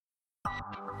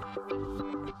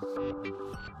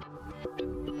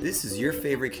This is Your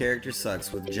Favorite Character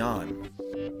Sucks with John.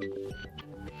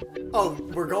 Oh,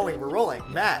 we're rolling.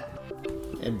 Matt.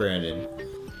 And Brandon.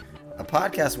 A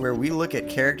podcast where we look at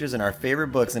characters in our favorite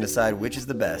books and decide which is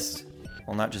the best.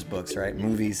 Well, not just books, right?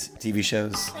 Movies, TV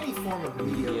shows. Any form of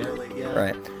media, really, yeah.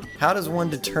 Right. How does one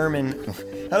determine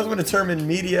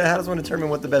media? How does one determine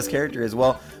what the best character is?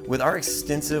 Well, with our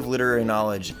extensive literary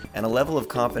knowledge and a level of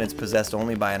confidence possessed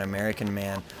only by an American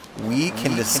man, we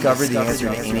can discover the answer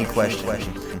to any question.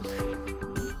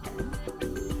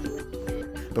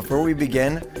 Before we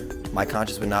begin, my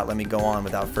conscience would not let me go on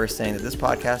without first saying that this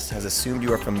podcast has assumed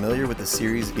you are familiar with the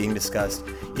series being discussed.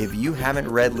 If you haven't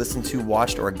read, listened to,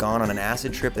 watched, or gone on an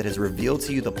acid trip that has revealed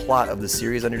to you the plot of the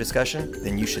series under discussion,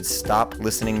 then you should stop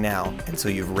listening now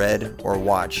until you've read or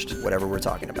watched whatever we're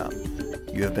talking about.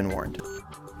 You have been warned.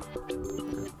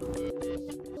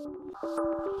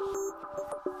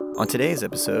 On today's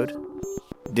episode,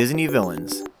 Disney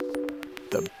villains,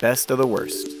 the best of the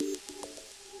worst.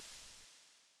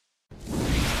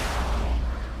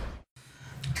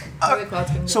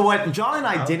 So what John and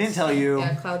I didn't tell you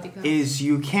is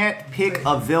you can't pick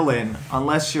a villain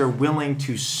unless you're willing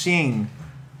to sing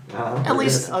at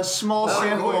least a small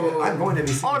sample. I'm going to be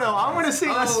singing. Oh no, I'm going to sing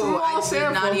a small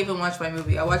sample. I did not even watch my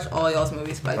movie. I watched all y'all's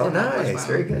movies, but I did not watch nice. my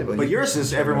Very movie. good. But yours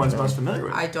is everyone's most familiar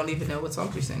with. I don't even know what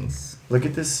song she sings. Look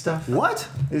at this stuff. What?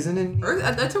 Isn't it?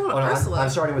 I told Ursula. I'm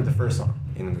starting with the first song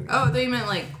in the movie. Oh, they meant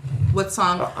like what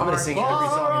song? I'm going to sing every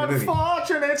song in the movie.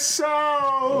 Unfortunate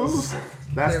souls.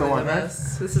 That's the one, right?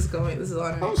 This is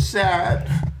on Oh, sad,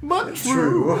 but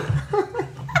true.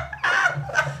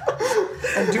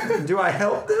 And do I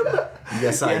help them?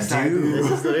 Yes, I do.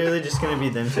 This is literally just going to be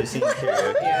them two singing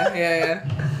karaoke. Yeah.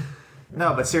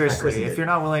 No, but seriously, if you're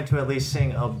not willing to at least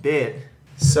sing a bit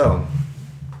So,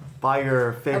 by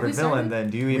your favorite villain, then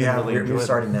do you even really enjoy we're it?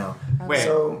 starting now. Wait,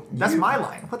 So that's my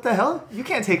line. What the hell? You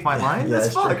can't take my line. Yeah,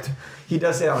 That's true. fucked. He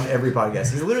does say it on every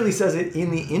podcast. He literally says it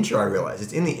in the intro, I realize.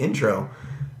 It's in the intro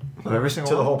Every single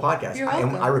to the one? whole podcast. You're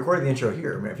And welcome. I recorded the intro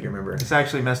here, if you remember. It's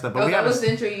actually messed up. But Oh, we that have was the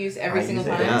intro you used every I single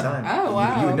use it time? every time. Oh,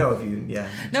 wow. You would know if you,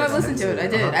 No, I listened to it. I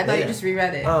did. I thought you just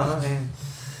reread it. Yeah.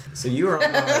 So you were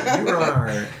on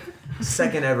our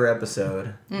second ever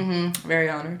episode, Very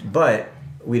honored. but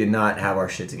we did not have our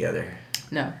shit together.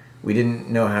 No. We didn't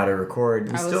know how to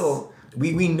record.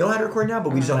 We know how to record now,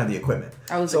 but we just don't have the equipment.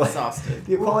 I was So, exhausted.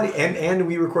 The quality, and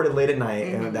we recorded late at night,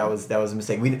 and that was a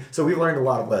mistake. So we've learned a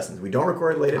lot of lessons. We don't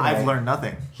record late at night. I've learned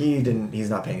nothing. He's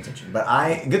not paying attention. But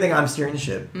good thing I'm steering the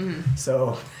ship.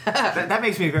 So That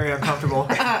makes me very uncomfortable.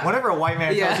 Whenever a white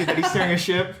man tells you that he's steering a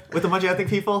ship with a bunch of ethnic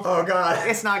people, oh god,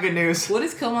 it's not good news. What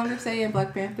does Killmonger say in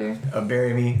Black Panther?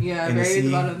 bury me Yeah, in the bury me at the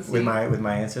sea bottom of the sea. with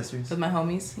my ancestors. With my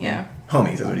homies? Yeah.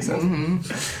 Homies, that's what he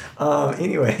says.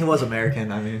 Anyway, He was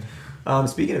American, I mean.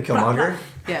 speaking of Killmonger,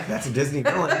 Yeah. that's a Disney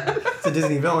villain. It's a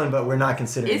Disney villain, but we're not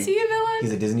considering. Is he a villain?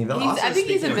 He's a Disney villain. I think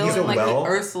he's a villain like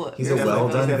Ursula. He's a definitely well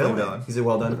done a villain. villain. He's a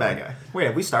well done The bad guy. Wait,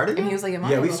 have we started? And he was like,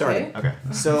 Yeah, we started. Okay.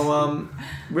 So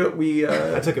we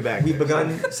I took it back. We've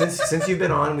begun since you've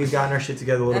been on. We've gotten our shit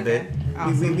together a little Okay. bit.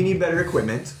 Awesome. We need better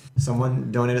equipment.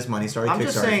 Someone donate us money. Started I'm Kickstarter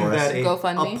just saying for us. that a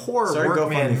GoFundMe? poor Sorry,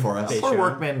 workman GoFundMe for us. a poor Patreon.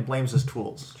 workman blames his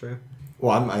tools. True.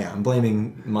 Well, I'm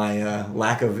blaming my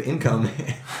lack of income,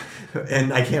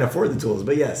 and I can't afford the tools.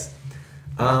 But yes,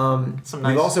 Some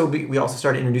nice- we also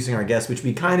started introducing our guests, which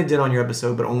we kind of did on your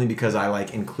episode, but only because I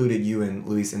included you and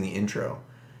Luis in the intro,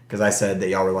 because I said that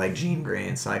y'all were like Jean Grey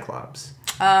and Cyclops.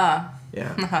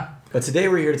 Yeah. But today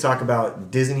we're here to talk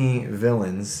about Disney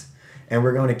villains, and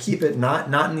we're going to keep it not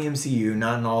in the MCU,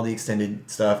 not in all the extended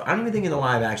stuff. I don't even think in the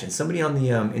live action. Somebody on the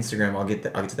Instagram, I'll get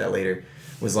to that later,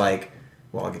 was like,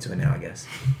 well, I'll get to it now, I guess.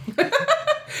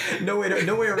 No way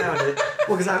around it.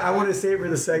 Well, because I wanted to save for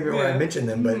the segment where I mentioned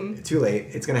them, but too late.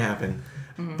 It's going to happen.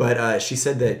 But she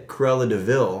said that Cruella de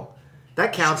Vil.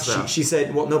 That counts, though. She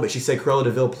said, well, no, but she said Cruella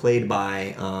de Vil played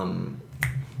by.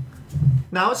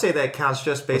 No, I would say that counts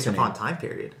just based What's her upon name? time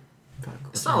period.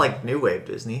 It's not like New Wave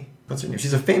Disney. What's her name?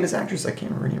 She's a famous actress. I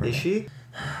can't remember her name. Is she?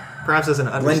 Perhaps as an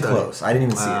Glenn understudy. Close. I didn't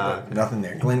even see it. But nothing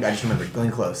there. I just remembered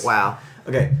Glenn Close. Wow.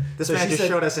 Okay. This so man she just said-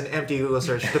 showed us an empty Google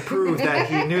search to prove that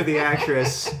he knew the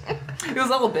actress. It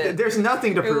was all a bit. There's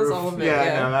nothing to It was prove. all a bit,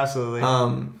 yeah. No, absolutely.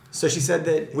 So she said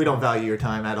that we don't value your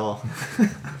time at all.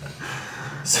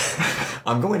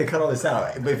 I'm going to cut all this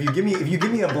out. But if you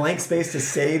give me a blank space to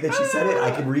say that she said it,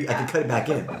 I could cut it back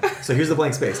in. So here's the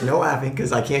blank space. No laughing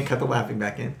because I can't cut the laughing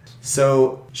back in.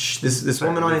 So this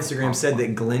woman on Instagram said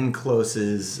that Glenn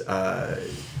Close's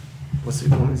What's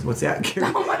that?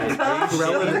 Oh my gosh.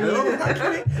 Cruella de Vil? I'm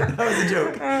kidding. That was a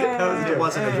joke. It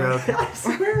wasn't a joke. I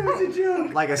swear it was a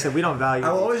joke. Like I said, we don't value.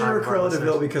 I will always time remember of our Cruella de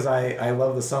Vil listeners. because I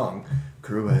love the song.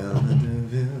 Cruella de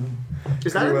Vil.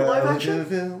 Is that in the live Cruella action? de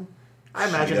Vil. I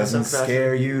imagine She it's doesn't some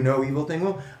scare you, no evil thing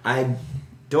will. I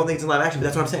don't think it's in live action, but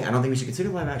that's what I'm saying. I don't think we should consider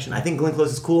live action. I think Glenn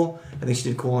Close is cool. I think she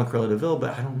did cool on Cruella de Vil,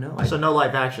 but I don't know. So no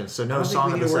live action. So no don't think Song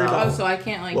we of need the to worry South. about- Oh, so I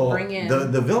can't like well, bring in.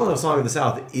 the villain of Song of the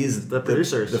South is The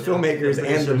producers. the filmmakers, The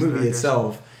and the producers, movie directors.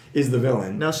 itself is the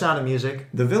villain. No Sound of Music.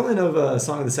 The villain of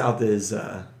Song of the South is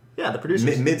Yeah, the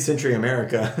producers. mid-century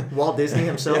America. Walt Disney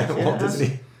himself. Yeah, Walt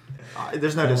Disney.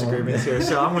 There's no disagreements here,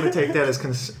 so I'm going to take that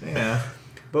as yeah.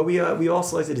 But we all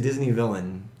selected a Disney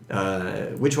villain.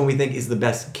 Which one we think is the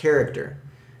best character,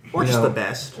 Or You just know, the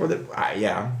best. or the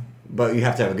yeah. But you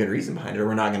have to have a good reason behind it, or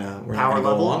we're not gonna Power go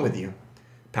level? along with you.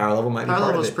 Power level might be Power part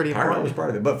level of is it. pretty Power level important. is part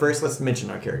of it. But first, let's mention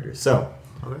our characters. So,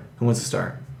 Okay. who wants to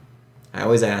start? I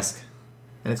always ask.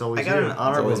 And it's always I got you. an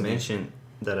honorable always me. mention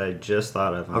that I just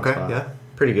thought of. On the Okay, spot. yeah.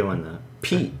 Pretty good one though.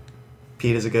 Pete,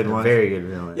 Pete is a good a one. very good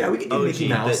villain. Yeah, we could do Mickey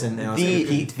Mouse and the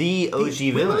Pete. the OG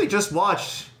We villain. really just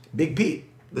watched Big Pete.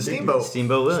 the Steamboat.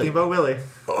 Steamboat Willie. Steamboat Willie.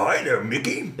 Oh, I know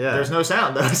Mickey. Yeah. There's no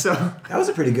sound though, so That was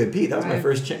a pretty good Pete. That was my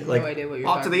first no like. idea what you're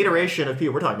up to talking the iteration of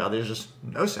Pete we're talking about. There's just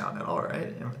no sound at all,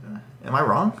 right? Am I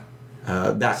wrong? That's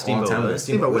a long Steamboat time ago. Willie.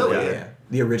 Steamboat Willie. Willie, Yeah.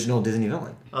 The original Disney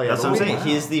villain. Oh yeah, That's the what I'm Willie.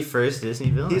 saying. He's the first Disney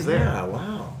villain. He's there. Yeah.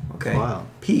 Wow. Okay. Wow.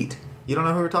 Pete. You don't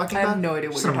know who we're talking I about? have no idea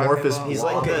what Just you're an talking amorphous. about. He's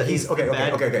like Okay, the, he's- he's okay, the okay,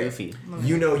 bad okay, okay. Goofy.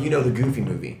 You know the Goofy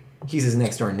movie. He's his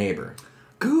next door neighbor.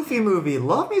 Goofy movie.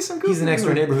 Love me some Goofy. He's the next door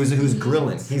movie. neighbor who's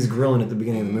grilling. He's grilling at the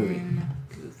beginning of the movie.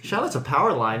 Shout out to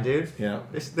Powerline, dude. Yeah.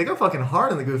 They go fucking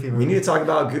hard in the Goofy movie. We need to talk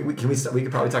about. We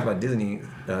could probably talk about Disney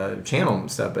Channel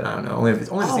stuff, but I don't know. Only if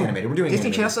it's animated. We're doing Disney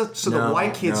animated. Channel stuff. So the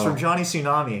white kids from Johnny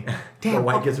Tsunami. Damn, The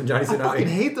white kids from Johnny I fucking Tsunami.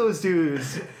 hate those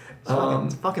dudes.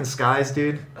 Fucking skies,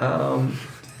 dude.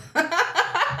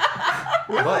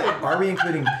 But are we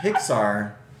including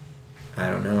Pixar? I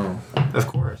don't know. Of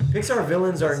course. Pixar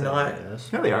villains are not. Yes.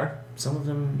 Here they are. Some of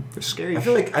them. They're scary. I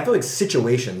feel like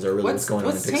situations are really what's going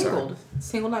what's on in Pixar. Tangled?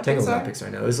 Is Tangled not Tangled's Pixar? not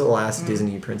Pixar. No, it was the last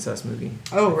Disney princess movie.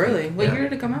 Oh really? What Yeah. year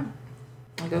did it come out?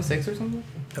 Like 06 or something?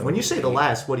 When you say the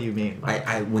last, what do you mean? I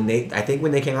think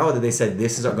when they came out with it, they said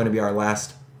this is going to be our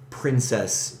last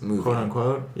princess movie, Quote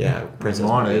unquote. Yeah, princess.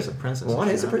 Moana movie. is a princess,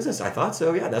 Moana is is she a not? princess. I thought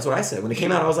so. Yeah, that's what I said when it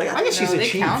came out. I was like, I guess No, she's a they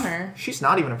chief. count her. She's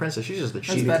not even a princess. She's just the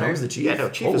she chief. better. becomes the chief. Yeah, no,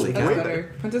 chief is Holy way cow. That's better.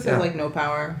 better. Princess Yeah. has like no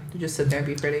power to just sit there and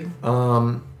be pretty.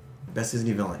 Best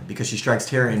Disney villain because she strikes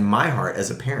terror in my heart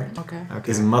as a parent. Okay.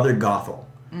 Is Mother Gothel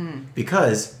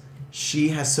because she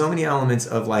has so many elements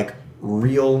of like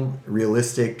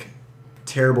realistic,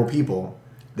 terrible people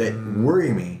that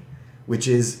worry me. Which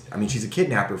is, I mean, she's a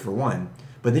kidnapper for one,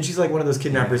 but then she's like one of those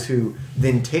kidnappers who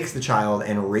then takes the child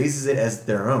and raises it as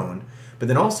their own. But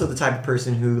then also the type of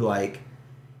person who like,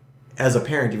 as a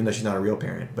parent, even though she's not a real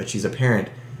parent, but she's a parent,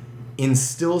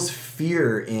 instills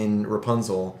fear in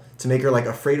Rapunzel to make her like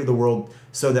afraid of the world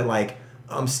so that like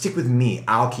stick with me,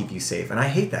 I'll keep you safe. And I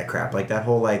hate that crap, like that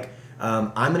whole like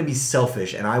I'm gonna be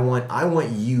selfish and I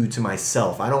want you to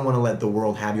myself. I don't want to let the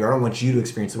world have you. I don't want you to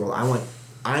experience the world.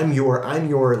 I'm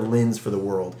your lens for the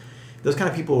world. Those kind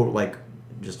of people like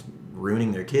just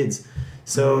ruining their kids.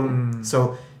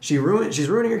 So she's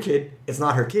ruining her kid. It's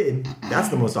not her kid. That's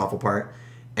the most awful part.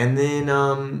 And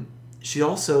then she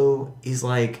also is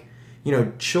like, you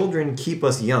know, children keep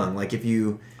us young. Like if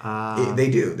you, they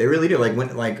do, they really do. Like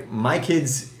when, like my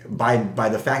kids, by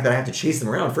the fact that I have to chase them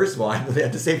around, first of all, I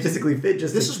have to stay physically fit.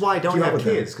 This is why I don't have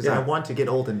kids, because I want to get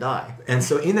old and die. And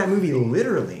so in that movie,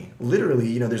 literally,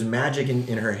 you know, there's magic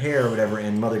in her hair or whatever,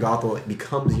 and Mother Gothel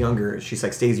becomes younger. She's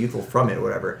like stays youthful from it or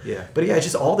whatever. Yeah. But yeah, it's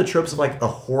just all the tropes of like a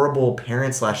horrible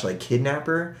parent / like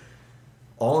kidnapper,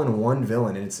 all in one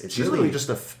villain, and it's She's really literally just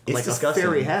a disgusting.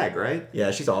 fairy hag, right?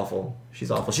 Yeah, she's awful. She's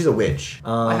awful. She's a witch.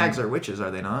 Hags are witches, are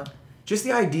they not? Just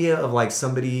the idea of like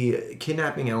somebody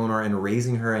kidnapping Eleanor and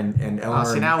raising her and Eleanor.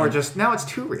 See, now now it's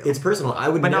too real. It's personal. I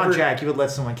would but never. not Jack. You would let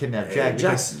someone kidnap Jack.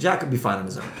 Jack could be fine on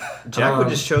his own. Jack would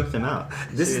just choke them out.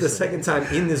 This is the second time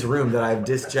in this room that I've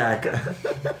dissed Jack.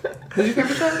 Who's your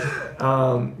favorite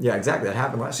child? Yeah, exactly. That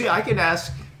happened last. See, I can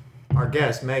ask our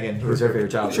guest Megan. Who's her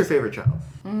favorite child? Who's your favorite child?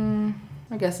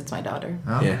 I guess it's my daughter.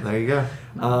 Oh, Yeah. There you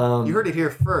go. You heard it here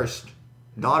first.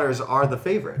 Daughters are the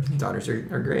favorite. Daughters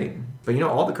are great, but you know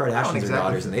all the Kardashians exactly. are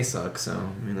daughters and they suck. So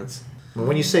I mean that's. But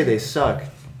when you say they suck,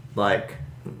 like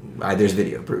There's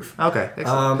video proof. okay,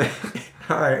 excellent.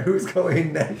 All right, who's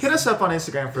going next? Hit us up on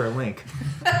Instagram for a link.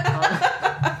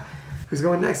 Who's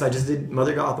going next? I just did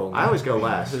Mother Gothel. I always go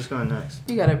last. Who's going next?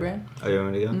 You got it, Brand. Oh, you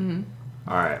want me to go? Mm-hmm.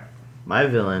 All right. My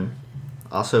villain,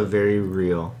 also very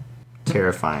real,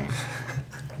 Terrifying.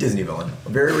 Disney villain.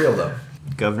 Very real though.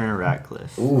 Governor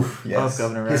Ratcliffe. Oof, yes.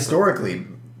 Governor Ratcliffe. Historically.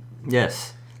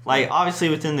 Yes. Like, obviously,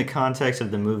 within the context of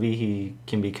the movie, he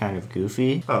can be kind of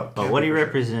goofy. But what he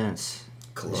represents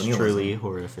is truly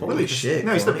horrific. Holy shit.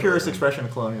 No, he's the purest expression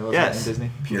of colonialism in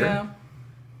Disney. Pure. Yeah.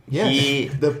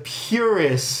 Yes. The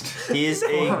purest. He is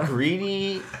a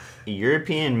greedy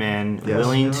European man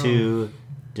willing to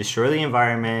destroy the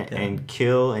environment and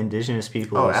kill indigenous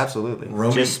people. Oh, absolutely.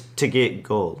 Just to get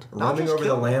gold. Roaming over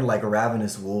the land like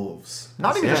ravenous wolves.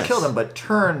 Not even just kill them, but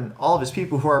turn all of his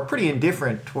people who are pretty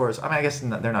indifferent towards... I mean, I guess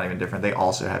they're not even different. They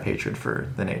also have hatred for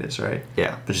the natives, right?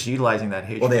 Yeah. But just utilizing that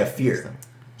hatred. Well, they have fear.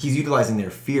 He's utilizing their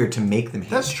fear to make them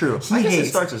hate. That's true. He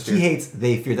hates,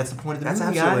 they fear. That's the point of the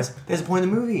movie, guys. That's the point of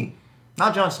the movie.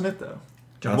 Not John Smith, though.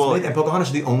 John Smith and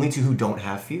Pocahontas are the only two who don't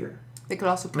have fear. They could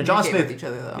also communicate with each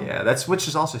other, though. Yeah, which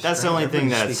is also That's the only thing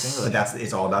that's... But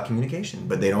it's all about communication.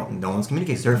 But no one's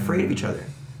communicating. They're afraid of each other.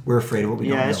 We're afraid of what we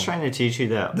don't know. Yeah, it's trying to teach you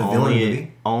that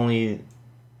only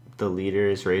the leader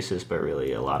is racist, but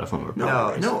really a lot of them are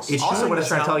No. It's also what it's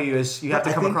trying to tell you is you have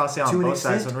to come across it on both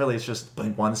sides, when really it's just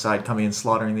one side coming and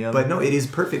slaughtering the other. But no, it is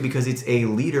perfect because it's a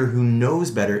leader who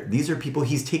knows better. These are people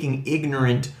he's taking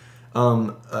ignorant...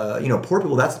 poor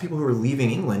people. That's the people who are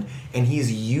leaving England, and he's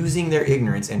using their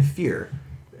ignorance and fear.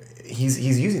 He's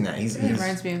using that. It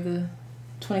reminds me of the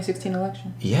 2016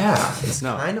 election. Yeah, it's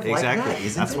kind of like that.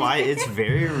 That's why it's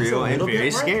very real and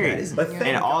very scary.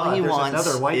 And all he wants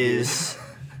is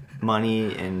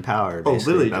money and power.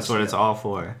 Basically. Literally, that's what it's all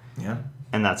for. Yeah.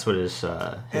 And that's what his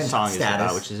song is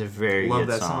about, which is a very good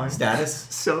song. Status.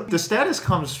 So the status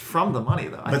comes from the money,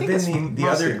 though. But then the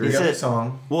other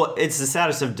song... Well, it's the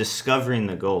status of discovering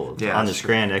the gold on this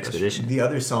grand expedition. The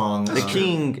other song... The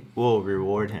king will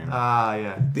reward him.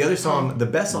 Yeah. The other song, the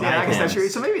best song... Yeah, I guess that's true.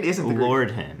 So maybe it isn't the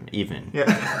Lord him, even.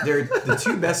 Yeah. They're the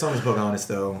two best songs of Pocahontas,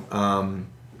 though.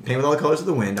 Paint with All the Colors of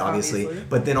the Wind, obviously.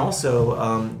 But then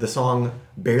also the song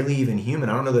Barely Even Human.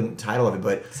 I don't know the title of it,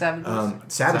 but...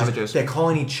 Savages. They're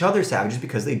calling each other savages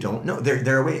because they don't know.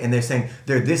 They're away, and they're saying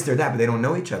they're this, they're that, but they don't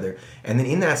know each other. And then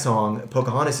in that song,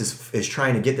 Pocahontas is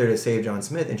trying to get there to save John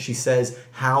Smith, and she says,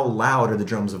 "How loud are the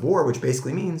drums of war?" Which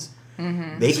basically means...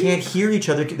 They can't hear each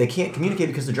other. They can't communicate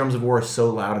because the drums of war are so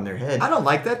loud in their head. I don't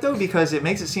like that though because it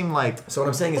makes it seem like. So what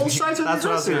I'm saying is, both sides are that's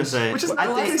what I was going to say. Which is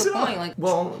not the case at all.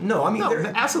 Well, no, I mean,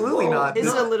 absolutely not.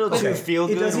 It's a little too feel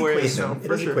good. It does equate them.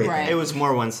 It was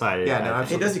more one sided. Yeah,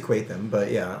 no, it does equate them,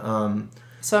 but yeah.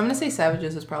 So I'm gonna say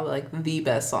 "Savages" is probably like the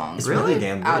best song. It's really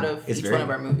damn good. Out of each one of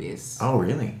our movies. Oh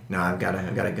really? No, I've got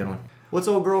a good one. What's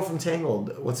old girl from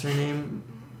Tangled? What's her name?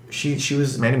 She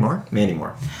was Mandy Moore. Mandy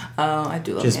Moore. Oh, I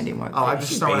do love Mandy Moore. Oh, I'm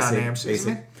just throwing out names.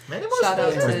 Basic. Mandy Moore's Shout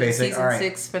out to season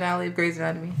 6 finale of Grey's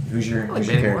Anatomy. Who's your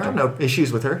character? I have no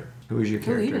issues with her. Who is your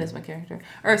character? Who even is my character?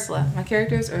 Ursula. My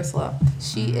character is Ursula.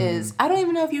 She is... I don't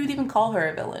even know if you would even call her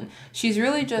a villain. She's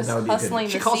really just hustling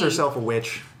She calls herself a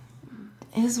witch.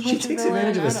 She takes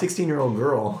advantage of a 16-year-old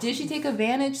girl. Did she take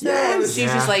advantage though? Yes.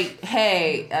 She's just like,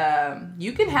 hey,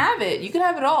 you can have it. You can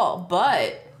have it all,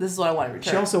 but this is what I want to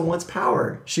return. She also wants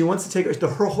power. She wants to take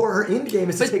her end game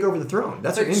is to take over the throne.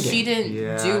 That's her end game. But she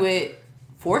didn't do it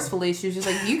forcefully. She was just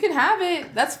like, you can have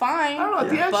it. That's fine. I don't know. At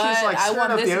the end, she's like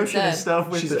stirring up the ocean and stuff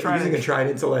with the trident. She's using a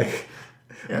trident to like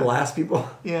blast people.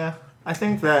 Yeah. I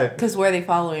think that... Because were they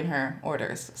following her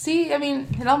orders? See, I mean,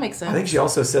 it all makes sense. I think she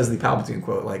also says the Palpatine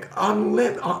quote, like,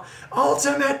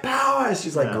 ultimate power!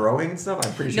 She's like growing and stuff.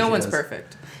 I'm pretty sure no one's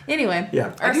perfect. Anyway.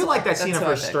 Yeah. I do like that scene of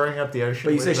her stirring up the ocean.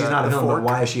 But you say she's not a villain, but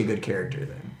why is she a good character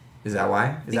then? Is that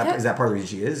why? Is that part of the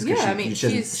reason she is? Yeah, I mean,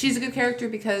 she's a good character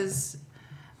because...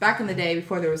 Back in the day,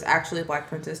 before there was actually a Black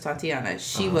Princess Tatiana,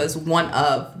 she was one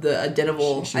of the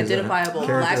identifiable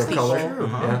Black people.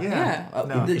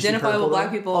 The identifiable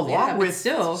Black people, along with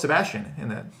still Sebastian in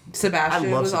that. Sebastian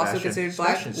was also considered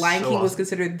Black. Lion King was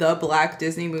considered the Black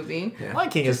Disney movie. Yeah. Lion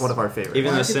King is one of our favorites.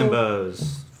 Even though Simba is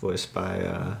voiced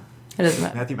by. It doesn't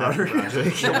matter. Matthew Broderick.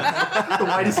 The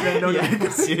whitest man known.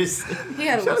 Seriously. He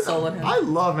had a little soul in him. I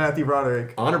love Matthew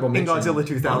Broderick. Honorable mention. In Godzilla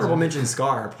 2000. Honorable mention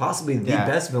Scar. Possibly the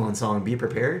best villain song, Be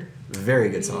Prepared. Very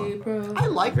good song. I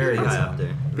like very high up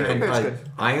there. Be Prepared's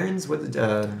good. Irons?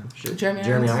 Jeremy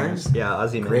Irons? Yeah,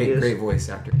 Ozzy Great voice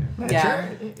actor. Yeah.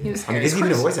 He was scary. Is he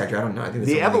even a voice actor? I don't know. I think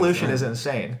the evolution is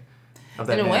insane.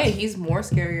 In a way, he's more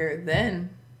scarier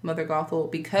than Mother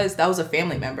Gothel because that was a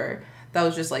family member. That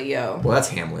was just like, yo. Well, that's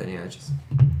Hamlet, yeah.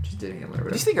 She did Hamlet. Do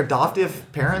you think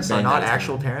adoptive parents are not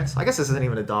actual parents? I guess this isn't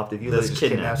even adoptive. You just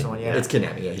kidnap someone. Yeah, it's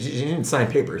kidnapping. Yeah, she didn't sign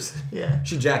papers. Yeah,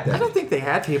 she jacked that. I don't think they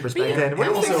had papers back then. What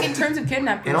do you think in terms of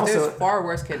kidnapping? There's far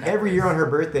worse kidnapping. Every year on her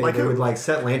birthday, they would like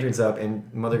set lanterns up,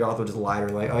 and Mother Goth would just lie to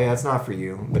her like, "Oh yeah, it's not for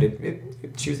you," but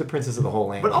she was the princess of the whole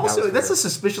land. But also, that's a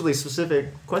suspiciously specific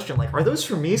question. Like, are those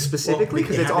for me specifically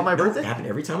because it's on my birthday? It happened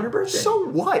every time on her birthday. So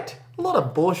what? A lot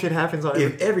of bullshit happens on.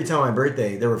 If every time on my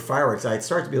birthday there were fireworks, I'd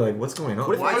start to be like, "What's going on?"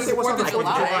 Why is it Fourth of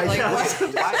July?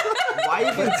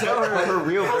 Why even tell her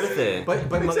real birthday? But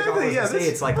Mother Goth doesn't say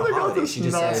it's like a holiday. She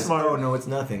just says, "Oh no, it's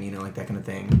nothing," like that kind of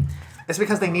thing. It's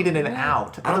because they needed an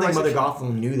out. I don't think Mother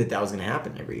Gothel knew that was going to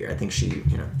happen every year. I think she,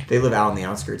 they live out on the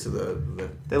outskirts of the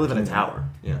they live in a tower.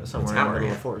 Yeah, somewhere in the middle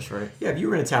of the forest, right? Yeah, if you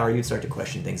were in a tower, you'd start to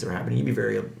question things that were happening. You'd be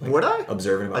very would I?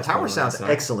 observant about a tower sounds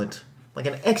excellent. Like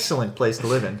an excellent place to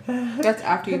live in. That's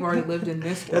after you've already lived in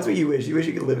this world. That's what you wish. You wish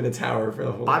you could live in a tower for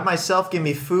the whole By myself, give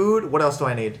me food. What else do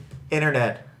I need?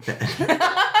 Internet. She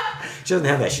doesn't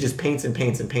have that. She just paints and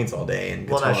paints and paints all day. And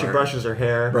well, no, she brushes her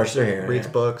hair. Reads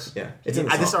books. Yeah. It's in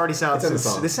the song. This already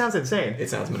sounds. This sounds insane. It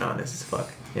sounds monotonous as fuck.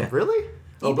 Yeah. Really?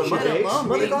 Oh, but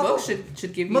Mother Gothel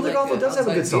should give you Mother Gothel does have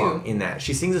a good song in that.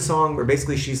 She sings a song where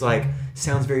basically she's like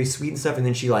sounds very sweet and stuff, and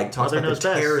then she like talks about the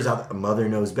terrors out. Mother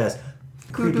knows best.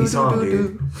 Creepy song,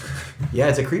 dude. Yeah,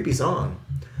 it's a creepy song.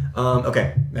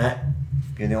 Okay, Matt,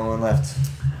 you're the only one left.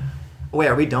 Wait,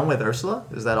 are we done with Ursula?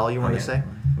 Is that all you want to say?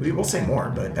 We'll say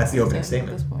more, but that's the opening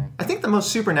statement. I think the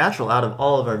most supernatural out of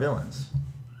all of our villains.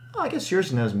 Oh, I guess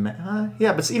yours knows.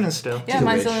 Yeah, but even still. Yeah,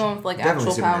 mine's the only one with like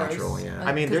actual powers. Yeah. Like,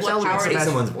 I mean, there's elements of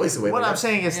someone's voice away. What I'm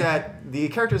saying is that the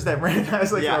characters that Brandon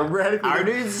has are radically. Our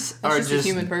dudes are just a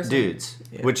human person. Dudes,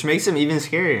 which makes them even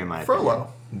scarier in my opinion.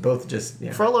 Frollo. Both just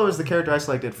Frollo is the character I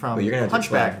selected from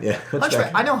Hunchback. Yeah,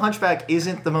 Hunchback. I know Hunchback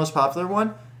isn't the most popular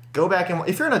one. Go back and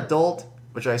if you're an adult,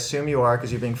 which I assume you are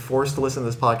because you're being forced to listen to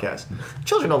this podcast.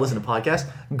 Children don't listen to podcasts.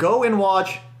 Go and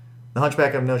watch The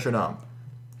Hunchback of Notre Dame.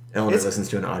 Eleanor listens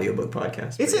to an audiobook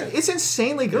podcast. It's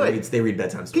insanely good. They read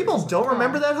bedtime stories. People don't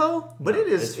remember that hoe, but it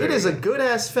is a good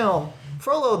ass film.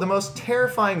 Frollo, the most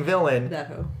terrifying villain. That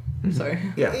hoe. Sorry.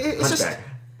 Yeah. It's Hunchback.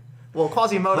 Well,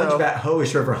 Quasimodo. Hunchback. Ho is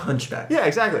short for hunchback. Yeah,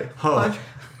 exactly. Ho.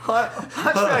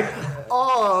 Hunchback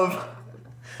of.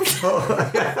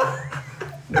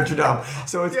 Notre Dame.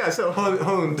 So it's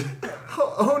honed.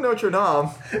 Oh, Notre Dame.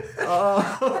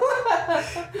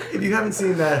 If you haven't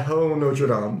seen that, Notre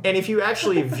Dame. And if you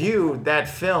actually view that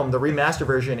film, the remaster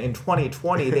version in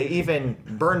 2020, they even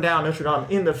burned down Notre Dame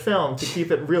in the film to keep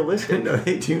it realistic. No,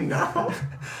 they do not.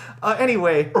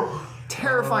 Anyway,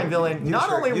 terrifying villain. You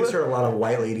hurt a lot of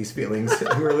white ladies' feelings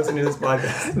who are listening to this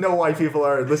podcast. No white people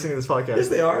are listening to this podcast. Yes,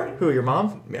 they are. Who, your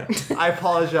mom? Yeah. I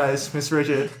apologize, Miss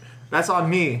Bridget. That's on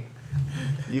me.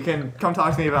 You can come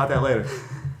talk to me about that later.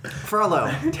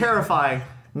 Frollo, terrifying.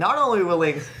 Not only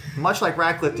willing, much like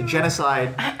Ratcliffe, to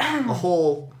genocide a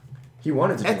whole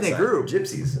ethnic group.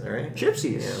 Gypsies, all right?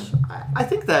 Gypsies. Yeah. I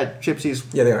think that gypsies...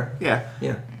 Yeah, they are. Yeah.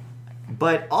 Yeah.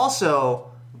 But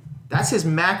also, that's his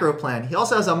macro plan. He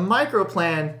also has a micro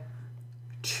plan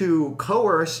to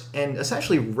coerce and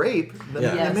essentially rape the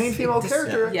main female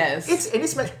character. Yes. And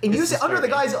use it under the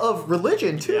guise of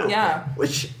religion, too. Yeah.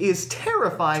 Which is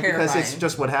terrifying because it's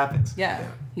just what happens. Yeah.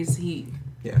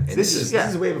 Yeah, this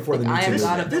is way before the Me Too.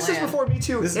 This is before Me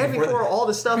Too and before all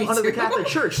the stuff under the Catholic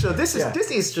Church. So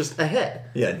Disney's just ahead.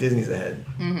 Yeah, Disney's ahead.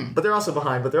 Mm-hmm. But they're also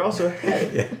behind. But they're also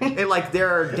ahead. And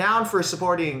they're down for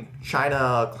supporting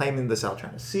China, claiming the South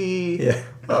China Sea,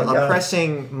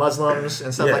 oppressing Muslims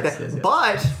and stuff like that. Yes.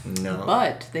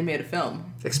 But they made a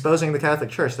film exposing the Catholic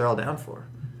Church. They're all down for.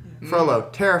 Frollo,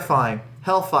 terrifying.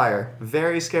 Hellfire,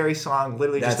 very scary song.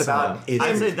 Literally just about.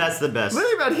 I'd say that's the best.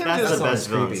 Literally about him. That's the best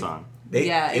villain song.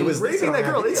 It was raping that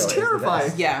girl. It's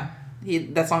terrifying. Yeah,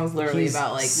 that song is literally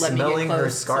about let me get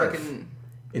close scarf. So I can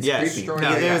it's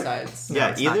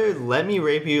creepy. Either let me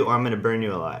rape you or I'm going to burn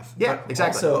you alive. Yeah,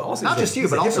 exactly. Also not just you,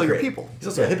 but also your people. He's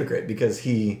also a hypocrite because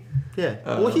he. Yeah.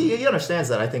 Well, he understands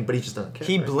that, I think, but he just doesn't care.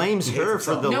 He blames her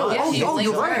for the lust. Yeah,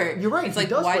 you're right. You're right. It's like,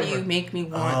 why do you make me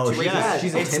want to rape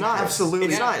you? It's not absolutely.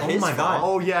 It's not his God.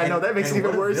 Oh yeah, no, that makes it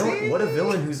even worse. What a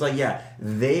villain who's like,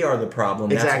 they are the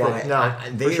problem. Exactly.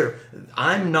 That's why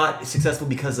I'm not successful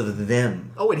because of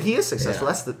them. Oh, and he is successful.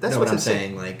 That's what I'm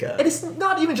saying. Like, and it's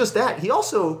not even just that. He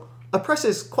also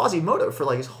oppresses Quasimodo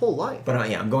for his whole life. But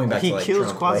I'm going back to he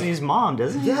kills Quasi's mom,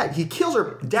 doesn't he? Yeah, he kills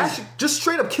her. Just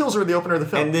straight up kills her in the opener of the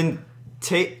film. And then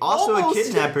a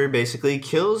kidnapper basically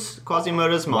kills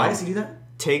Quasimodo's mom. Why does he do that?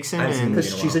 Takes him in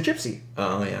because she's a gypsy.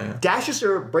 Oh yeah. Dashes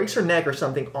her, breaks her neck or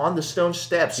something on the stone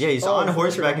steps. Yeah, he's on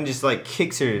horseback and just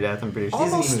kicks her to death. I'm pretty sure.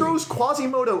 Almost throws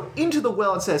Quasimodo into the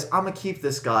well and says, "I'm gonna keep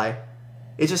this guy."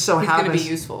 It just so happens... He's going to be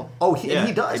useful. Oh, he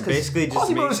does. Basically just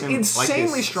Quasimodo's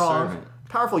insanely like strong, servant.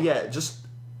 powerful, yet just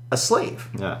a slave.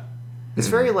 Yeah. It's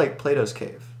very like Plato's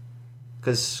cave.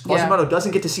 Because Quasimodo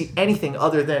doesn't get to see anything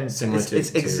other than... It's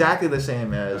exactly the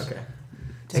same as... Okay.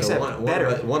 Except better.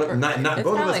 Both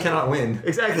of us cannot win.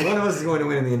 Exactly. One of us is going to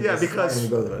win in the end. Yeah, because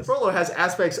both of us. Frollo has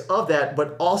aspects of that,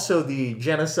 but also the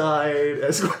genocide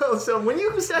as well. So when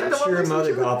you said I'm sure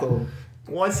Mother Gothel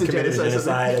wants to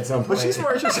genocide at some point. But she's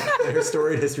more interested in her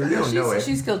storied history. We don't know it.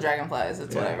 She's killed dragonflies.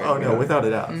 It's whatever. Oh, no, without a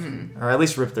doubt. Mm-hmm. Or at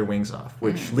least rip their wings off,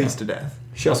 which leads to death.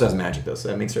 She also has magic, though, so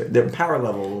that makes her... Their power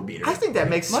level will beat her. I think that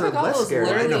makes her less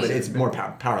scary. Right? No, but it's more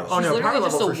power level. Oh, no, power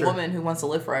level just a woman who wants to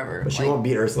live forever. But she won't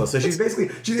beat Ursula. So she's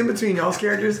in between y'all's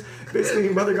characters. Basically,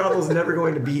 Mother Gothel's never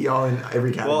going to beat y'all in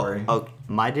every category. Well,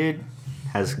 my dude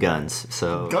has guns,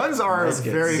 so... Guns are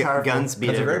very powerful. Guns beat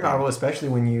are very powerful, especially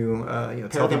when you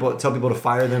tell people to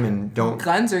fire them and don't...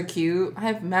 Guns are cute. I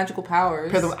have magical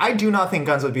powers. I do not think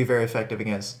guns would be very effective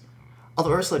against...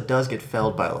 Although Ursula does get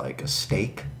felled by, like, a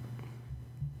stake.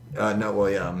 A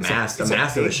mast of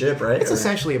a ship, right? It's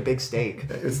essentially a big stake.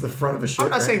 It's the front of a ship. I'm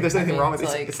not saying there's anything wrong with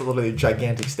it. It's literally a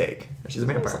gigantic stake. She's a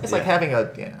vampire. It's like having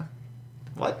a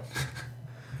what?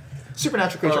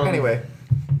 Supernatural creature. Anyway,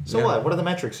 so what? What are the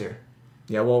metrics here?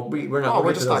 Yeah, well, we're not. Oh,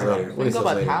 we're just talking later. We'll go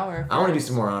about power. I want to do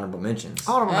some more honorable mentions.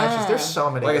 Honorable mentions. There's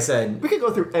so many. Like I said, we could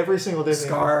go through every single Disney.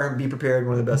 Scar, Be Prepared,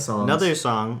 one of the best songs. Another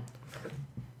song.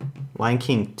 Lion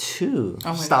King 2.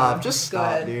 Oh stop. God. Just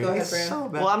stop, dude. Go ahead, so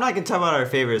bad. Well, I'm not going to talk about our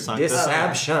favorite song.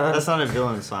 Deception. That's not a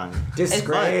villain song.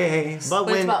 Disgrace. But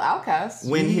when, it's about Outcast.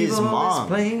 When his mom... As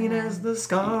plain as the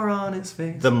scar on his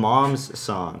face. The mom's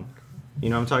song. You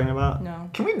know what I'm talking about? No.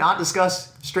 Can we not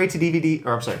discuss straight to DVD,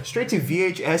 or I'm sorry, straight to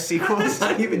VHS sequels?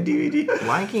 Not even DVD.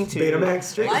 Lion King 2.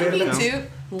 Betamax.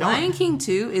 Lion King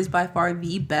 2 is by far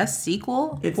the best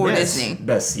sequel for Disney.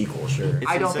 Best sequel, sure.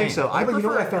 I don't think so. I prefer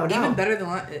what I found even out. better than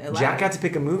Aladdin. Jack got to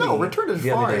pick a movie. No, Return to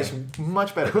Jafar is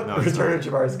much better. No, Return to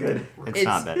Jafar is good. It's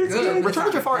not better. It's good. Return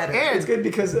to Jafar and it's good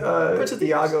because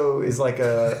Iago is like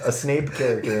a Snape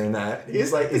character in that.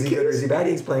 Is he good or is he bad?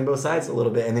 He's playing both sides a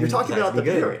little bit, and then you're talking about the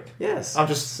period. Yes, I'm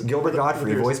just Gilbert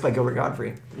Godfrey, voiced by Gilbert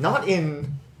Godfrey.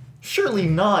 Surely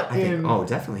not in. Oh,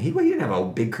 definitely. He didn't have a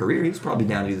big career. He was probably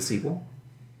down to do the sequel.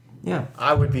 Yeah,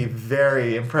 I would be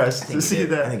very impressed to see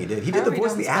that. I think he did. He did the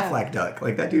voice of the Aflac duck.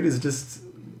 Like that dude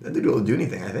will do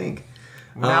anything. I think.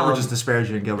 Now we're just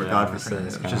disparaging Gilbert Godfrey.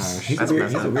 He's a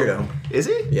weirdo. Is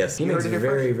he? Yes, he makes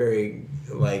very, very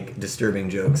like disturbing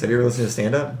jokes. Have you ever listened to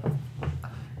stand up?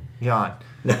 Jan.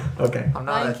 No. Okay. I'm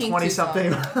not a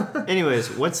 20-something. Anyways,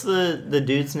 what's the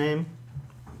dude's name?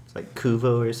 It's like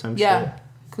Kuvo or some shit. Yeah,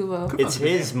 Kuvo. It's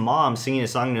his mom singing a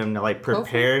song to him to like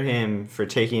prepare him for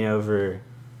taking over.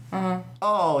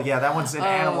 Oh yeah, that one's an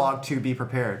analog to Be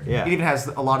Prepared. Yeah, it even has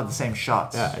a lot of the same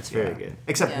shots. Yeah, it's very good.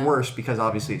 Except worse because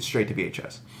obviously it's straight to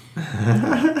VHS.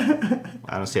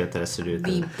 I don't see what that has to do with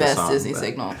the best song, Disney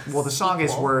signal. Well, the song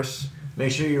is worse.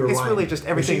 Make sure you rewind. It's really just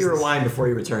everything. Make sure you rewind before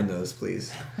you return those,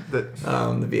 please. The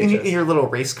VHS. In your little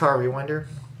race car rewinder.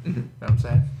 Mm-hmm. You know what I'm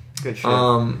saying? Good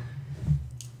shit.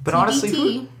 But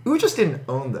honestly, who just didn't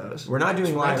own those? We're not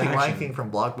doing live action. Lion King from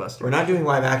Blockbuster. We're not doing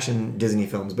live action Disney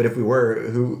films, but if we were,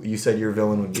 who you said your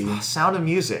villain would be? Sound of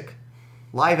Music.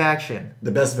 Live action.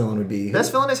 The best villain would be...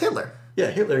 Best villain is Hitler.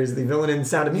 Yeah, Hitler is the villain in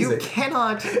Sound of Music. You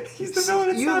cannot... He's the villain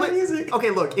in Sound of Music.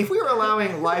 Okay, look, if we were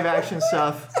allowing live action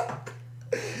stuff,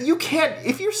 you can't...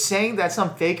 If you're saying that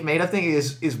some fake made-up thing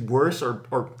is worse or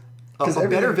a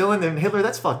better villain than Hitler,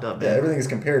 that's fucked up, man. Yeah, everything is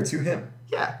compared to him.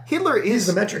 Yeah, Hitler is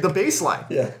the metric. The baseline.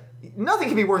 Yeah. Nothing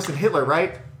can be worse than Hitler,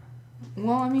 right?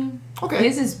 Well, I mean,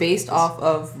 his is based off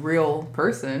of real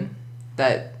person.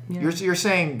 That you're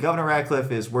saying Governor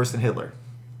Radcliffe is worse than Hitler.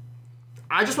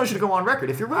 I just want you to go on record.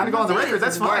 If you're willing to go on the record,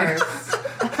 that's fine.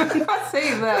 I'm not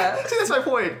saying that. See, that's my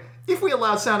point. If we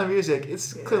allowed Sound of Music,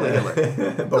 it's clearly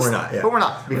Hitler. But we're not. Yeah. But we're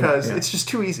not because it's just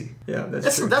too easy. Yeah,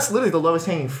 that's true. That's literally the lowest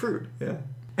hanging fruit. Yeah.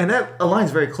 And that aligns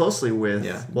very closely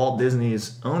with Walt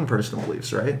Disney's own personal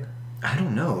beliefs, right? I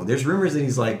don't know. There's rumors that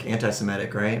he's like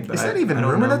anti-Semitic, right? But is that even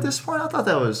rumored at this point? I thought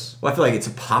that was... Well, I feel like it's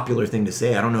a popular thing to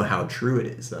say. I don't know how true it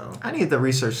is, though. I need the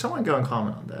research. Someone go and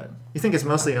comment on that. You think it's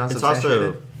mostly unsubstantiated?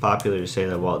 It's also popular to say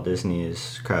that Walt Disney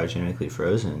is cryogenically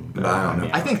frozen. But I don't know.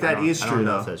 I think that is true,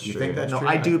 though. You think that's true? No,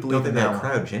 I do believe that. They had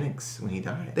cryogenics when he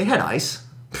died. They had ice.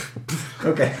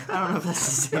 Okay. I don't know if that's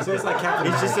the same. So it's like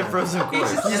Captain It's just a frozen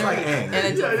corpse. It's just like Aang.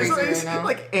 It's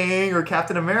like Aang or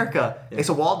Captain America. Yeah. And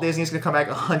so Walt Disney's going to come back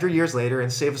 100 years later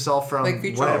and save us all from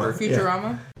whatever.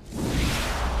 Futurama? Yeah.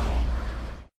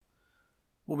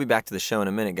 We'll be back to the show in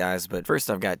a minute, guys, but first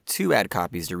I've got 2 ad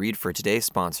copies to read for today's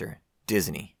sponsor,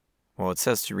 Disney. Well, it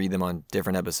says to read them on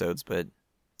different episodes, but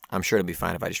I'm sure it'll be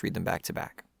fine if I just read them back to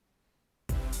back.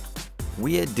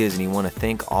 We at Disney want to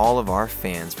thank all of our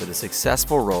fans for the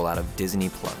successful rollout of Disney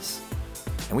Plus.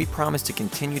 And we promise to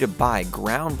continue to buy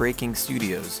groundbreaking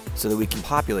studios so that we can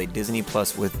populate Disney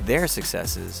Plus with their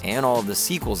successes and all of the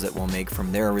sequels that we'll make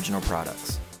from their original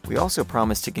products. We also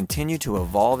promise to continue to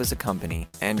evolve as a company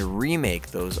and remake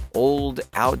those old,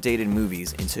 outdated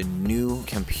movies into new,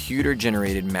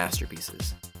 computer-generated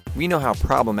masterpieces. We know how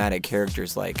problematic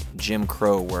characters like Jim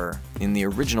Crow were in the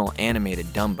original animated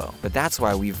Dumbo, but that's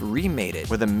why we've remade it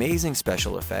with amazing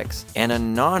special effects and a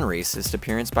non-racist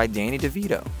appearance by Danny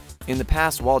DeVito. In the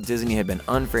past, Walt Disney had been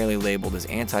unfairly labeled as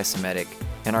anti-Semitic,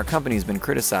 and our company has been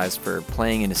criticized for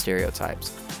playing into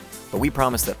stereotypes. But we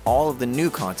promise that all of the new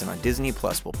content on Disney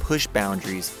Plus will push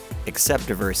boundaries, accept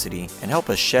diversity, and help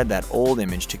us shed that old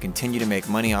image to continue to make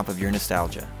money off of your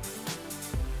nostalgia.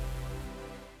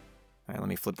 All right, let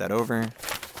me flip that over.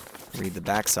 Read the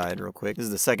backside real quick. This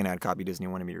is the second ad copy Disney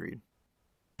wanted me to read.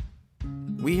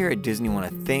 We here at Disney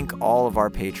want to thank all of our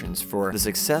patrons for the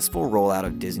successful rollout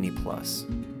of Disney Plus.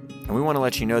 And we want to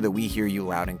let you know that we hear you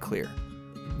loud and clear.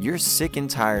 You're sick and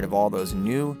tired of all those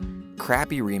new,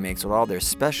 crappy remakes with all their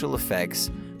special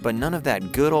effects, but none of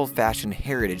that good old-fashioned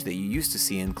heritage that you used to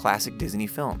see in classic Disney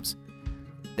films.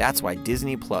 That's why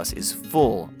Disney Plus is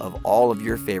full of all of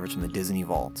your favorites from the Disney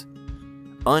Vault.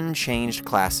 Unchanged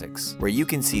classics, where you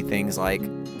can see things like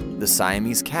the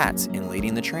Siamese cats in Lady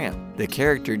and the Tramp, the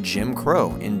character Jim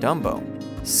Crow in Dumbo,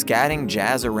 scatting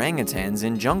jazz orangutans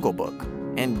in Jungle Book,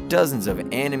 and dozens of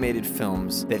animated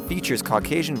films that features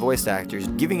Caucasian voice actors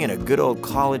giving it a good old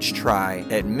college try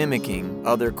at mimicking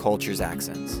other cultures'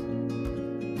 accents.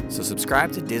 So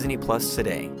subscribe to Disney Plus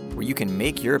today, where you can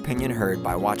make your opinion heard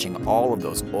by watching all of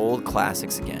those old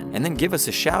classics again. And then give us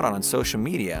a shout out on social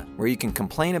media, where you can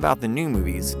complain about the new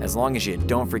movies as long as you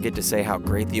don't forget to say how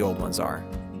great the old ones are.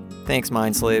 Thanks,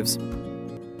 Mind Slaves.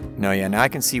 No, yeah, now I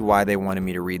can see why they wanted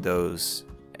me to read those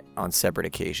on separate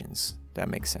occasions. That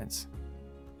makes sense.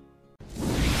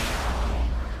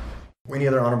 Any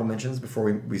other honorable mentions before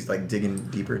we like dig in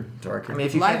deeper to our character? I mean,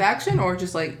 if you live action or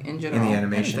just like in general? In the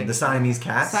animation. The Siamese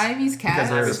cats. Siamese cats. Because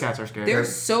Siamese cats are scary. They're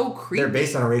so creepy. They're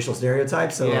based on a racial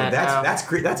stereotype, so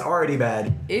that's already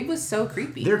bad. It was so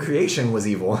creepy. Their creation was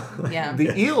evil. Yeah.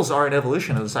 The eels are an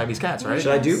evolution of the Siamese cats, right?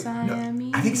 Should I do?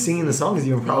 No, I think singing the song is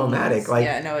even problematic. Like,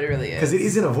 yeah, no, it really is. Because it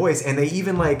isn't a voice, and they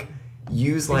even like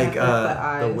use like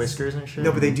the whiskers and shit.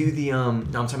 No, but they do the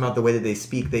I'm talking about the way that they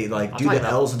speak. They like do the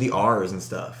L's with the R's and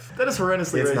stuff. That is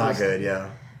horrendously racist. It's not good. Yeah,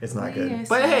 it's not good.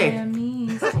 But hey,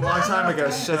 that's a long time ago.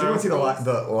 Does anyone see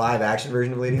the live action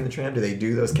version of Lady and the Tramp? Do they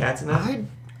do those cats in that?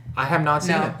 I have not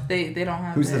seen it. No, they don't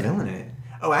have. Who's the villain in it?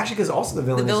 Oh, actually, because also the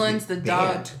villain's the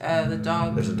dog. The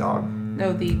dog. There's a dog.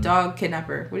 No, the dog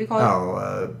kidnapper. What do you call it?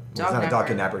 Oh, it's not a dog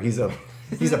kidnapper. He's a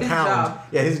pound.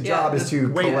 Yeah, his job is to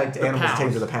collect animals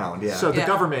tamed with a pound. Yeah. So the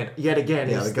government, yet again,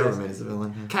 the government is the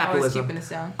villain. Capitalism. Always keeping us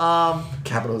down.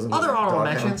 Capitalism. Other honorable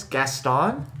mentions: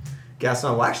 Gaston.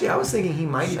 Well, actually, I was thinking he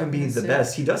might even be the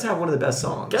best. He does have one of the best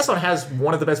songs. Gaston has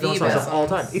one of the best villain songs of all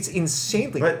time. It's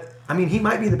insanely. But I mean, he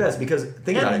might be the best because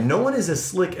think about it. No one is as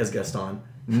slick as Gaston.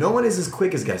 No one is as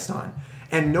quick as Gaston,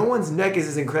 and no one's neck is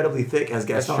as incredibly thick as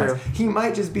Gaston's. He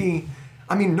might just be.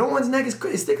 I mean, no one's neck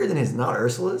is thicker than his. Not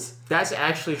Ursula's. That's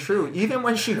actually true. Even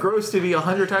when she grows to be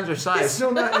 100 times her size, it's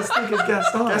still not as thick as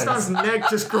Gaston. Gaston's neck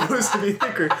just grows to be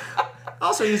thicker.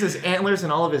 Also, he uses antlers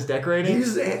in all of his decorating. He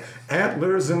uses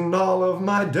antlers in all of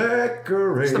my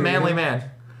decorating. He's the manly man.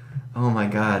 Oh my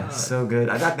god, so good.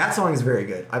 That song is very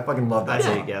good. I fucking love that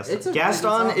song.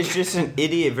 Gaston is just an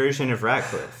idiot version of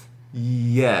Ratcliffe.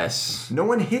 Yes. No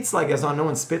one hits like Gaston, no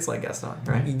one spits like Gaston,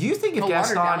 right? Do you think if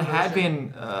Gaston had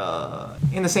been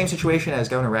in the same situation as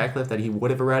Governor Ratcliffe that he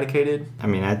would have eradicated? I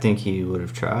mean, I think he would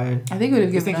have tried. I think he would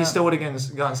have given You think he still would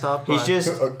have gotten stopped? He's just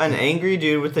an angry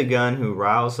dude with a gun who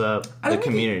riles up the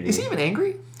community. Is he even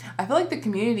angry? I feel like the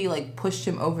community like pushed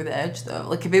him over the edge though.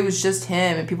 Like if it was just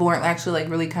him and people weren't actually like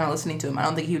really kind of listening to him, I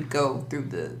don't think he would go through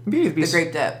the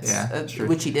great depths,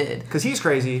 which he did. Because he's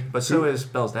crazy, but so is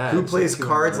Belle's dad. Who plays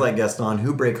cards like Gaston?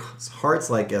 Who breaks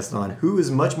hearts like Gaston? Who is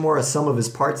much more a sum of his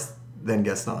parts than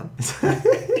Gaston?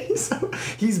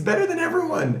 He's better than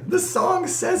everyone. The song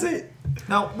says it.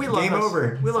 No, we love Game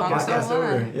over. We love Gaston.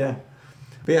 Over. Yeah.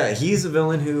 But yeah, he's a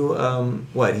villain who,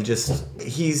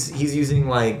 he's using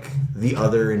like the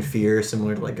other in fear,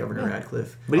 similar to like Governor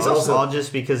Radcliffe. But he's also all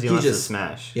just because he wants to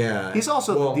smash. Yeah. He's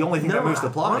also the only thing that moves the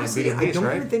plot. Honestly, I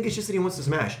don't even think it's just that he wants to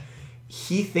smash.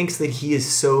 He thinks that he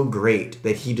is so great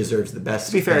that he deserves the best.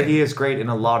 To be fair, he is great in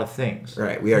a lot of things.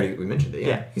 Right. We mentioned it.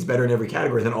 Yeah. He's better in every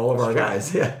category than all of our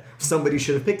guys. Yeah. Somebody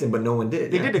should have picked him, but no one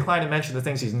did. They did decline to mention the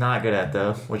things he's not good at,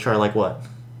 though, which are like what?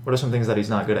 What are some things that he's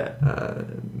not good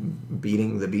at?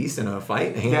 Beating the beast in a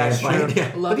fight. Yeah, fight.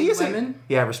 Yeah. Loving women.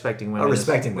 Yeah, respecting women.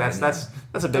 Respecting women. That's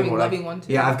a big one. Loving one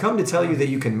too. Yeah, I've come to tell you that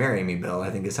you can marry me, Bill.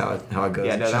 I think is how it goes.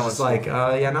 Yeah, no, that was like,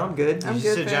 I'm good. I'm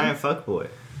just a giant fuckboy.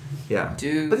 Yeah.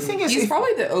 Dude. But the thing is, he's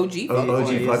probably the OG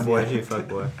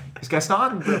fuckboy. Is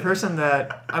Gaston the person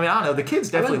that I don't know. The kids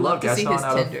definitely love Gaston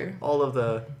out of all of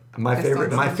the. My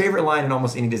favorite line in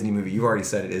almost any Disney movie, you've already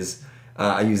said it, is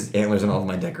I use antlers in all of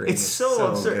my decorating. It's so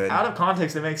absurd. Good. Out of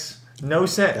context, it makes no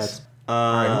sense.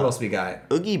 All right, who else we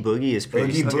got? Oogie Boogie is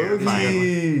pretty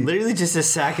terrifying. Literally just a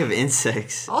sack of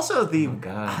insects. Also,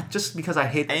 just because I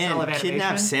hate the style of animation. And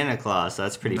kidnap Santa Claus.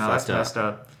 That's pretty fucked up. Messed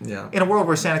up. Yeah. In a world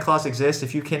where Santa Claus exists,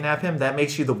 if you kidnap him, that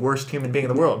makes you the worst human being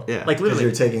in the world. Yeah. Like literally,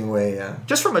 you're taking away.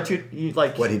 Just from what he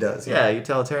does. Yeah,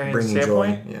 utilitarian bringing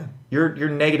standpoint. Joy. Yeah. You're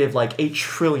negative like 8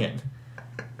 trillion.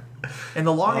 And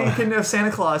the longer you kidnap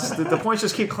Santa Claus, the points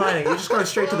just keep climbing. You just go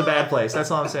straight to the bad place.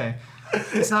 That's all I'm saying.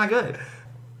 It's not good.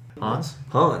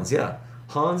 Hans, yeah.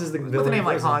 Hans is the villain. With a name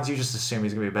like Hans, you just assume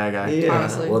he's gonna be a bad guy. Yeah.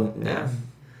 Honestly. Well, yeah.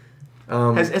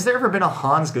 Has there ever been a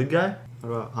Hans good guy? What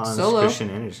about Hans Solo?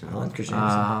 Christian Andersen?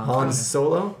 Hans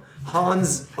Solo?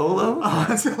 Hans Olo?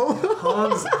 Hans Olo.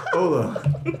 Hans Olo.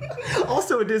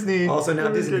 Also a Disney. Also now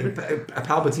Disney.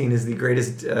 Palpatine is the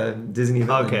greatest Disney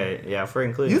villain. Okay, yeah, if we're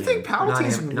including You think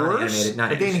Palpatine's worse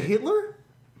than Hitler?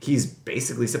 He's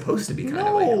basically supposed to be kind of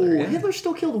No, like Hitler. Yeah. Hitler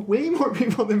still killed way more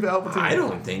people than Palpatine. I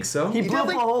don't think so. He blew up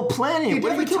a whole planet.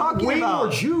 What are you talking way about?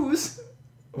 more Jews.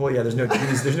 Well, yeah, there's no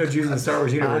Jews. There's no Jews in the Star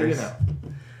Wars universe.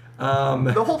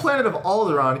 The whole planet of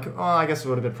Alderaan. Oh, I guess it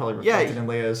would have been probably reflected in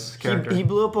Leia's character. He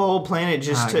blew up a whole planet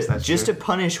just to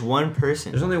punish one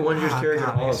person. There's only one Jewish character in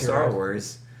all of Star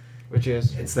Wars, which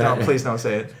is please don't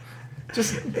say it.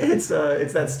 It's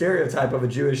that stereotype of a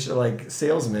Jewish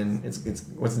salesman. It's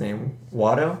what's his name?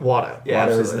 Watto. Yeah,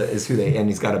 Watto is who they, and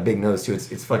he's got a big nose too.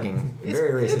 It's fucking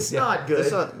very racist. It's not good.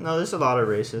 There's a lot of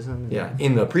racism. Yeah,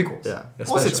 in the prequels. Yeah.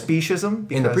 Plus, it's speciesism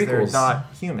because in the prequels, they're not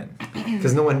human.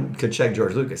 Because no one could check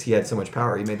George Lucas. He had so much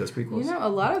power. He made those prequels. A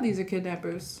lot of these are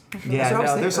kidnappers.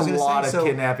 Yeah, there's a lot of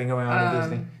kidnapping going on in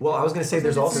Disney. Well, I was going to say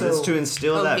there's also it's to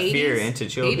instill that Hades? fear into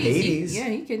children. Hades.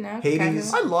 He kidnapped.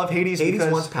 Hades. I love Hades. Hades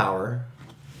wants power.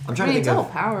 I'm trying to think it's all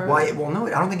power. Why? Well, no, I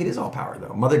don't think it is all power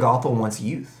though. Mother Gothel wants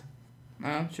youth.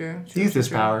 Oh, true. Youth is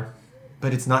power.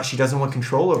 But it's not. She doesn't want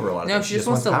control over a lot of things. No, she just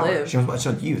wants to power. live. She wants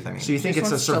youth. I mean, so you think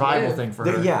it's a survival thing for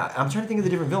her? Yeah, I'm trying to think of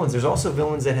the different villains. There's also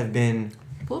villains that have been.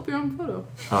 Pull up your own photo.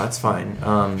 Oh, that's fine.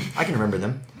 I can remember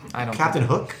them. I don't. Captain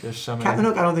Hook. There's so many. Captain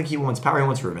Hook. I don't think he wants power. He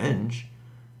wants revenge.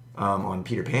 On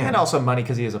Peter Pan. And also money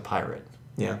because he is a pirate.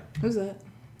 Yeah. Who's that?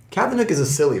 Captain Hook is a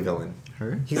silly villain.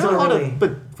 He's not really.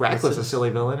 But Radcliffe's a silly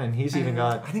villain, and he's even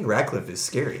got. I think Radcliffe is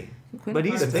scary. But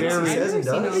he's very.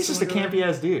 He's just a campy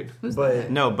ass dude.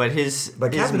 But his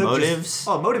Captain motives.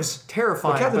 Motives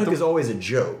terrifying. But Captain Hook is always a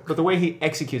joke. But the way he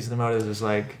executes the motives is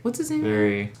like. What's his name?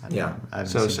 Very. Yeah.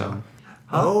 So.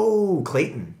 Oh,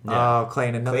 Clayton. Oh,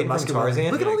 Clayton, another musket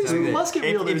Tarzan. Look at all these musket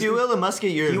wielders. If you will a musket,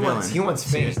 you're a villain. He wants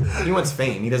fame. He wants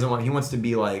fame. He wants to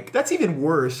be like. That's even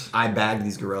worse. I bagged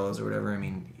these gorillas or whatever. I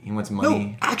mean, he wants money.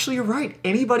 No, actually, you're right.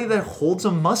 Anybody that holds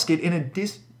a musket in a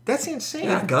that's insane.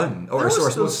 Yeah, a gun or a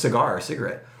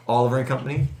cigarette. Oliver and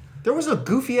Company. There was a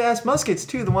goofy ass muskets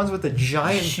too. The ones with the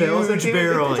giant barrels. Huge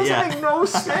barrel. It doesn't make no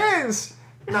sense.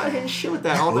 You're not hitting shit with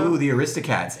that. Ooh, the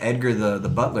Aristocats. Edgar the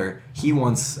butler. He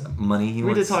wants money.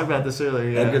 We did talk about this earlier.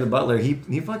 Yeah. Edgar the butler. He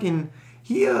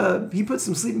puts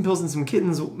some sleeping pills in some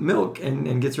kittens' milk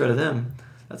and gets rid of them.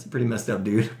 That's a pretty messed up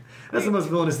dude. That's the most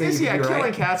villainous thing you can do, killing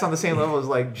right? cats on the same level as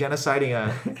like genociding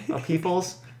a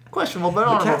people's questionable,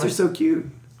 but the cats are so cute.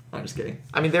 I'm just kidding.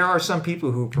 I mean, there are some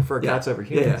people who prefer cats over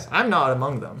humans. Yeah. I'm not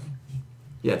among them.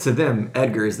 Yeah, to them,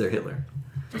 Edgar is their Hitler.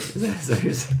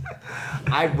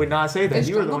 I would not say that.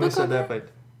 You were the one who said that, but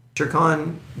Shere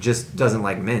Khan just doesn't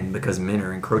like men because men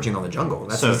are encroaching on the jungle.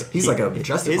 He's like a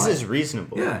justified. His is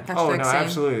reasonable. Yeah. Oh no,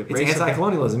 absolutely. It's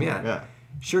anti-colonialism. Yeah.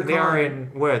 Sure, they are in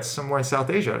somewhere in South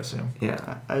Asia, I assume.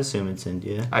 Yeah, I assume it's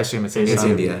India. I assume it's India.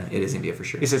 India. It is India for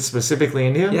sure. Is it specifically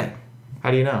India? Yeah.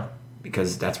 How do you know?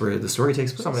 Because that's where the story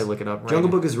takes place. Somebody look it up. Right Jungle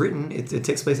Book is written. It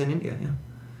takes place in India. Yeah.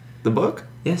 The book?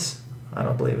 Yes. I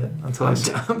don't believe it.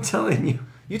 I'm telling you.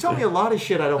 You told me a lot of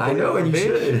shit I don't believe. I know, and you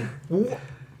should.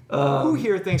 Who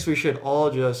here thinks we should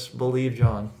all just believe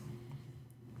John?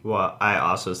 Well, I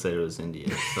also said it was India.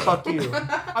 So. Fuck you.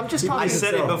 I'm just talking. I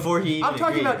said it before he even I'm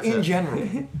talking about in general.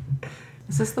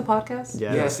 Is this the podcast?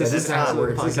 Yeah, yes, this is how it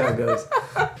works. This is how it goes.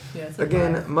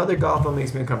 Again, Mother Gothel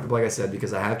makes me uncomfortable, like I said,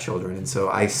 because I have children, and so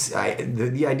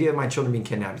the idea of my children being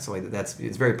kidnapped and stuff like that,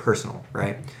 it's very personal,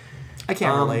 right? I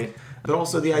can't relate. But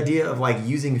also the idea of like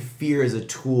using fear as a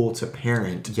tool to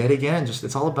parent. Yet again,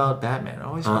 it's all about Batman. It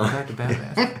always goes back to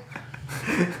Batman.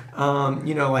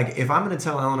 Like if I'm going to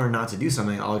tell Eleanor not to do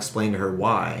something, I'll explain to her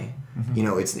why.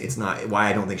 Mm-hmm. It's not why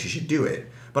I don't think she should do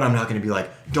it. But I'm not going to be like,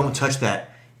 don't touch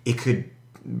that. It could,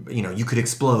 you could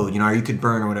explode, or you could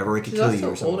burn or whatever. It could kill you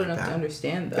or something. She's also old enough to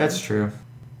understand that. That's true.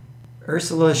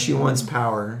 Ursula, she wants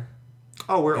power.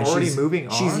 Oh, we're already moving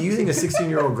on? She's using a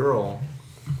 16-year-old girl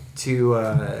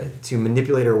to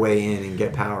manipulate her way in and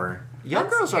get power. Young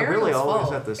girls are really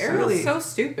always at this. Ariel's so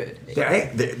stupid. She's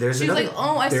like,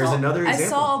 I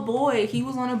saw a boy. He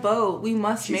was on a boat. We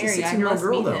must marry. I must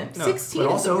meet him. 16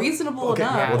 is reasonable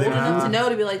enough. Old enough to know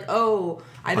to be like,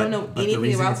 I don't know anything about this. The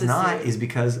reason it's not is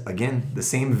because, again, the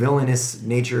same villainous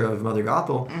nature of Mother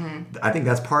Gothel, I think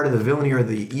that's part of the villainy or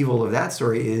the evil of that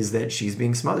story is that she's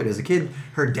being smothered. As a kid,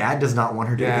 her dad does not want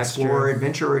her to explore,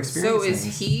 adventure, or experience things. So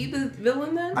is he the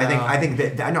villain then? I think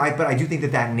that I do think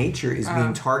that nature is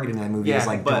being targeted in that movie. It's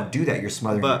like, don't do that. You're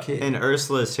smothering your kid. And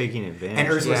Ursula is taking advantage. And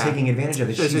Ursula's taking advantage of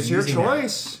it. Because it's your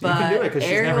choice. You can do it because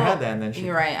she's never had that. And then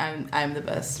you're right. I'm the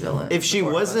best villain. If she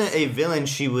wasn't a villain,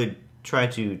 she would try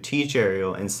to teach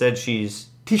Ariel. Instead,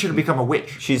 teach her to become a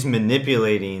witch. She's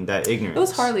manipulating that ignorance. It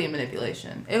was hardly a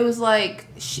manipulation. It was like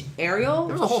Ariel.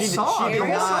 There was a whole song. She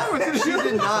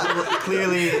did not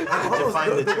clearly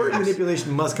define the word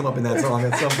manipulation must come up in that song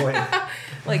at some point.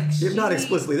 If not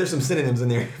explicitly, there's some synonyms in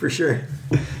there for sure.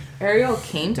 Ariel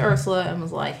came to Ursula and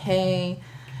was like, "Hey,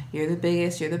 you're the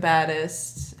biggest. You're the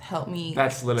baddest. Help me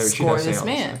score this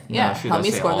man. Help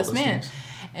me score this man."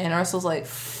 And Ursula's like,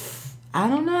 I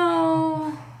don't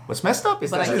know. What's messed up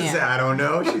is that I don't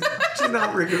know. She's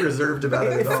not reserved about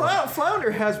it at all.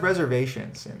 Flounder has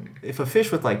reservations, and if a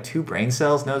fish with 2 brain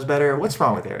cells knows better, what's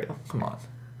wrong with Ariel? Come on.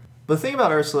 But the thing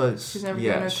about Ursula is, she's never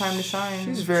given her time to shine.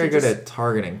 She's very good at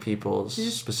targeting people's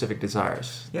specific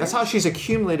desires. Yeah. That's how she's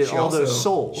accumulated those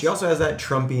souls. She also has that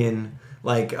Trumpian.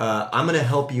 I'm going to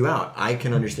help you out. I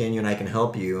can understand you and I can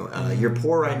help you. You're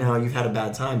poor right now. You've had a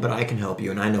bad time, but I can help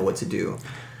you and I know what to do.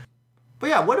 But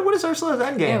yeah, what is Ursula's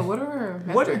endgame? Yeah, what are her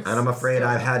metrics? And I'm afraid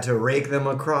I've had to rake them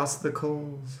across the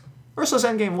coals. Ursula's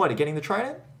endgame, what? Getting the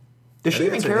trident? Does she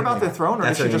even care about the throne, or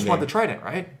does she just want the trident,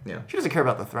 right? Yeah. She doesn't care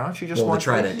about the throne. She just wants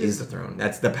the trident is the throne.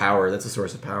 That's the power. That's the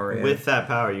source of power. Yeah. With that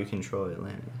power, you control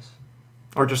Atlantis.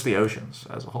 Or just the oceans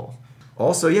as a whole.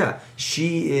 Also,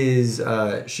 she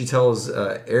tells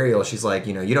Ariel, she's like,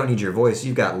 you don't need your voice.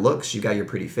 You've got looks. You've got your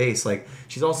pretty face.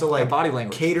 She's also body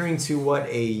language, catering to what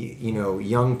a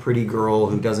young pretty girl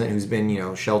who's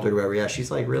been sheltered, wherever. Yeah,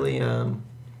 she's really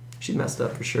she's messed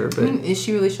up for sure. But is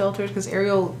she really sheltered? Because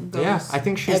Ariel goes. Yeah, I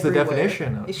think she's everywhere. The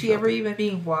definition. Is she ever even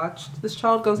being watched? This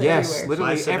child goes everywhere. Yes,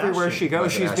 literally everywhere she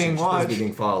goes, she's being watched. She's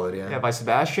being followed. Yeah. Yeah, by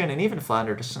Sebastian and even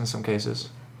Flounder, just in some cases.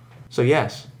 So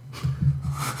yes.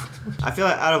 I feel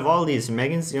like out of all these,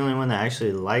 Megan's the only one that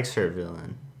actually likes her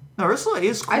villain. No, Ursula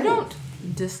is cool. I don't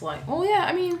dislike. Oh yeah,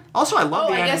 I mean. Also, I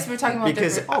love. I guess we're talking about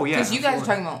because because you guys are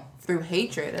talking about through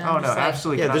hatred. And I'm just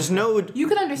absolutely. Yeah, there's no. You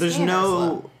can understand. There's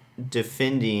no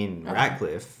defending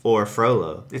Ratcliffe or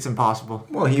Frollo. It's impossible.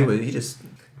 Well, he just.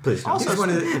 Please. Also, he's one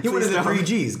of the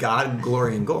 3 Gs: God,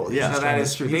 glory, and gold. Yeah, that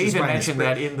is true. They even mentioned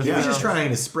that in the. He's just trying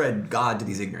to spread God to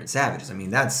these ignorant savages. I mean,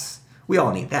 that's. We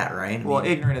all need that, right? Well,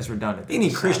 ignorant is redundant. Any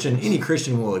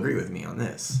Christian will agree with me on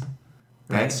this.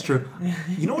 Right? That's true.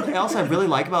 You know what else I really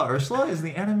like about Ursula is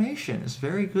the animation is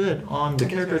very good on the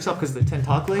character itself because the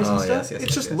tentacles and stuff. It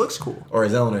just looks cool. Or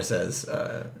as Eleanor says,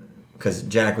 because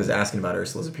Jack was asking about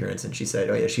Ursula's appearance, and she said,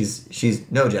 "Oh yeah, she's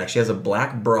no Jack. She has a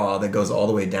black bra that goes all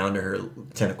the way down to her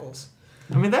tentacles."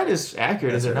 I mean, that is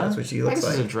accurate, is it not? That's what she looks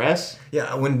like. This is a dress.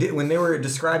 Yeah, when they were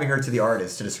describing her to the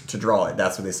artist to draw it,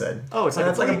 that's what they said. Oh, it's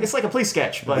like a police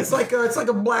sketch, but it's like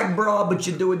a black bra, but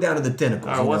you do it down to the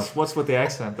tentacles. What's with the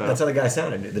accent though? That's how the guy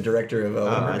sounded. The director of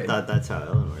I thought that's how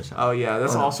Eleanor sounded. Oh yeah,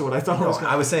 that's also what I thought.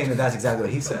 I was saying that's exactly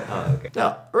what he said. Oh, okay.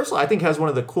 Now, Ursula, I think, has one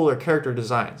of the cooler character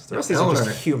designs. The rest of these are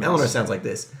just humans. Eleanor sounds like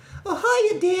this. Oh,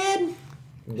 hiya, Dad.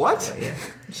 What? Yeah.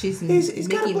 He's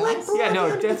got a black bra. Yeah, no,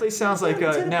 it definitely sounds like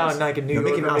now like a New York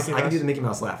Mickey Mouse. I can do the Mickey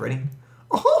Mouse laugh. Ready?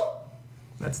 Oh,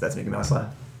 that's Mickey Mouse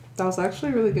laugh. That was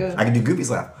actually really good. I can do Goofy's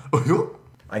laugh.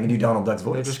 I can do Donald Duck's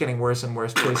voice. They're just getting worse and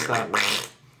worse. Please stop.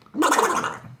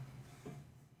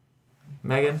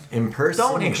 Megan, impersonations.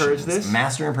 Don't encourage this.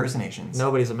 Master impersonations.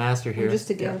 Nobody's a master here. I'm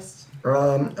just a guest.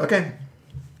 Okay.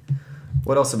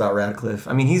 What else about Radcliffe?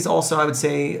 I mean, he's also, I would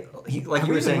say, you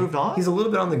were saying, he's a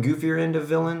little bit on the goofier end of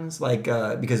villains,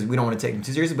 because we don't want to take him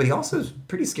too seriously, but he also is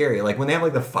pretty scary. When they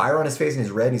have, the fire on his face and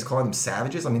he's red and he's calling them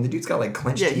savages, I mean, the dude's got,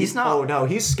 clenched teeth. He's not... Oh, no,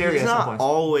 he's scary at some points.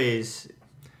 Always...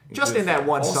 Just goofy. In that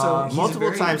one song.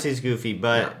 Multiple times he's goofy,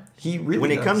 but he really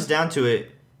when it comes down to it,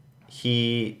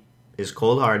 he is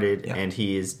cold-hearted, and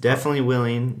he is definitely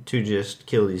willing to just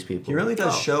kill these people. He really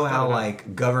does show how,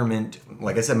 like, government,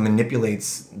 like I said,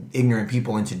 manipulates ignorant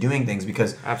people into doing things,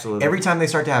 because every time they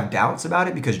start to have doubts about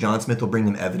it, because John Smith will bring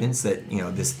them evidence that, you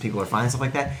know, this people are fine and stuff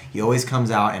like that, he always comes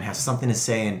out and has something to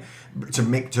say and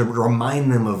to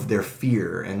remind them of their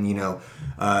fear. And, you know,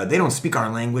 they don't speak our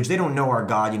language, they don't know our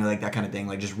God, you know, like that kind of thing.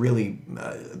 Like, just really,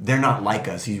 they're not like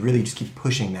us. He really just keeps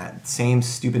pushing that same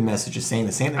stupid message, just saying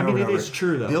the same thing over and over. It is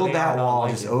true, though. Build that wall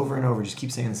just over and over, just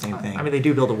keep saying the same thing. I mean, they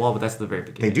do build a wall, but that's the very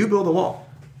beginning. They do build a wall.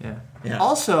 Yeah.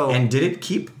 Also... And did it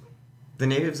keep the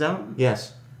natives out?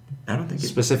 Yes. I don't think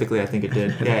specifically. I think it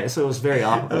did. Yeah, so it was very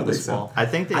operable this wall. I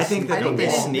think they sneak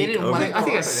over. I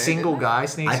think a single guy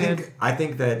sneaks in. I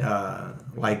think that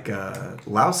like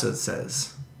Lao Tzu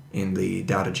says in the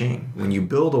Tao Te Ching, when you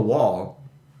build a wall,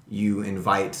 you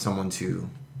invite someone to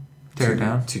tear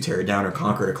it down or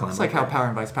conquer or climb. It's like how power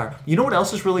invites power. You know what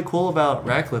else is really cool about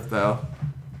Ratcliffe, though?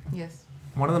 Yes.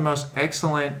 One of the most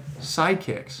excellent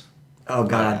sidekicks. Oh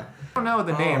God. I don't know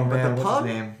the name, but the pug.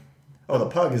 Oh, the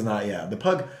pug is not. Yeah, the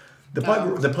pug. The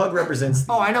pug represents.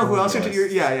 I know who else you're.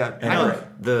 Yeah. I know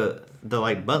the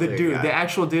like butler. The dude, guy. the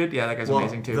actual dude. Yeah, that guy's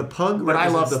amazing too. The pug. But I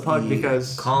love the pug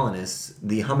because colonists.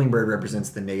 The hummingbird represents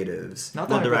the natives. Not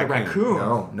the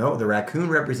raccoon. No, the raccoon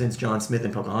represents John Smith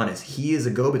and Pocahontas. He is a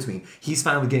go-between. He's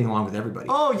fine with getting along with everybody.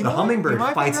 Oh, the hummingbird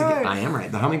fights against. I am right.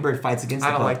 The hummingbird fights against.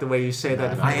 I don't like the way you say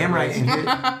that. I am right,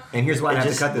 and here's why I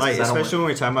have to cut this. Like, especially when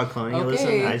we're talking about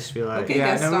colonialism, I just feel like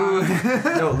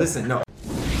no, listen, no.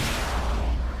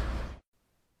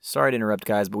 Sorry to interrupt,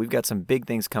 guys, but we've got some big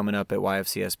things coming up at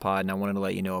YFCS Pod, and I wanted to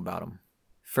let you know about them.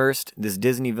 First, this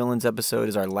Disney Villains episode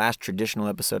is our last traditional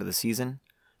episode of the season.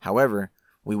 However,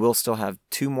 we will still have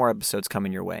 2 more episodes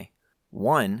coming your way.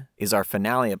 One is our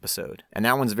finale episode, and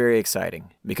that one's very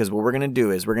exciting, because what we're going to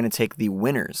do is we're going to take the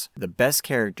winners, the best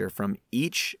character from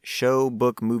each show,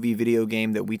 book, movie, video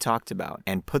game that we talked about,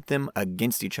 and put them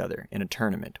against each other in a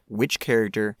tournament. Which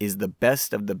character is the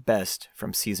best of the best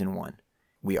from Season 1?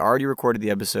 We already recorded the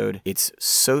episode. It's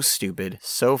so stupid,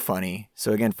 so funny.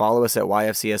 So again, follow us at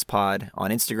YFCS Pod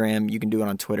on Instagram. You can do it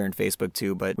on Twitter and Facebook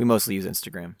too, but we mostly use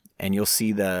Instagram. And you'll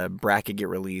see the bracket get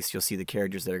released. You'll see the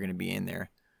characters that are going to be in there.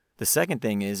 The second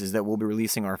thing is that we'll be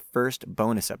releasing our first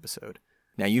bonus episode.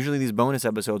 Now, usually these bonus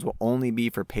episodes will only be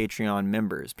for Patreon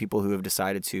members, people who have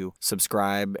decided to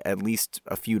subscribe at least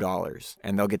a few dollars,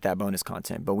 and they'll get that bonus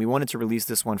content. But we wanted to release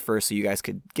this one first so you guys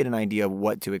could get an idea of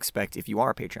what to expect if you are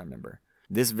a Patreon member.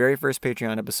 This very first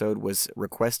Patreon episode was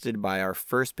requested by our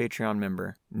first Patreon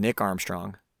member, Nick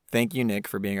Armstrong. Thank you, Nick,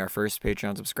 for being our first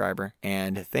Patreon subscriber.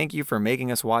 And thank you for making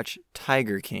us watch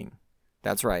Tiger King.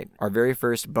 That's right. Our very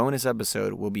first bonus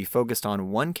episode will be focused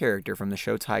on one character from the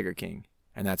show Tiger King,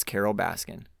 and that's Carol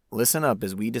Baskin. Listen up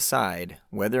as we decide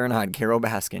whether or not Carol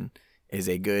Baskin is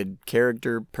a good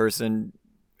character, person.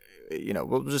 You know,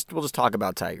 we'll just talk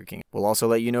about Tiger King. We'll also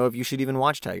let you know if you should even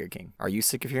watch Tiger King. Are you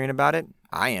sick of hearing about it?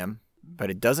 I am.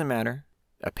 But it doesn't matter.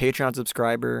 A Patreon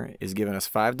subscriber is giving us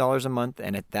 $5 a month,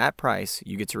 and at that price,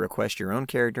 you get to request your own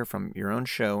character from your own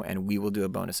show, and we will do a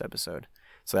bonus episode.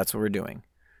 So that's what we're doing.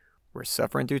 We're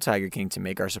suffering through Tiger King to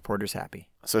make our supporters happy.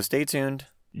 So stay tuned.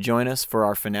 Join us for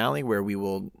our finale, where we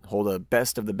will hold a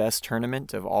best of the best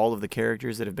tournament of all of the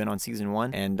characters that have been on Season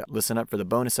 1, and listen up for the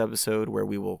bonus episode where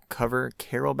we will cover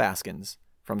Carol Baskins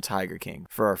from Tiger King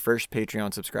for our first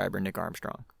Patreon subscriber, Nick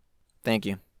Armstrong. Thank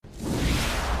you.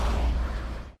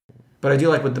 But I do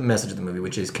like what the message of the movie,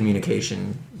 which is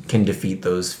communication can defeat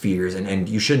those fears, and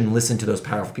you shouldn't listen to those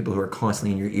powerful people who are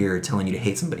constantly in your ear telling you to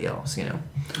hate somebody else, you know?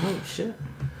 Oh, shit.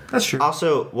 That's true.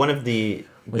 Also, one of the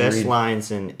best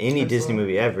lines in any Disney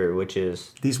movie ever, which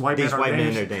is, These white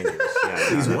men are dangerous. Yeah,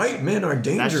 These white men are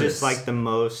dangerous. That's just like the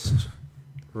most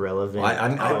relevant.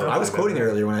 I was quoting it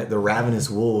earlier when the ravenous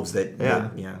wolves that...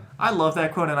 Yeah. I love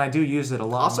that quote, and I do use it a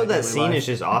lot. Also, that scene is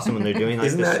just awesome when they're doing like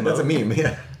Isn't that, that's a meme,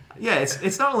 yeah. Yeah,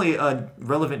 it's not only a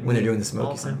relevant when they're doing the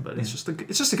smoky scene, but it's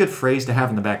just a good phrase to have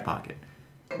in the back pocket.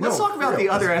 Let's talk about the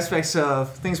other aspects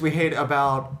of things we hate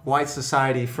about white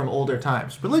society from older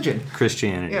times. Religion.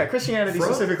 Christianity. Yeah, Christianity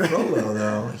specifically. Frollo,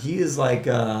 though, he is like,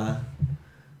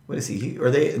 what is he? Or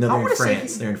they? No, they're in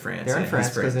France. They're in France. They're in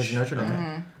France because there's Notre Dame.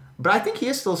 Mm-hmm. But I think he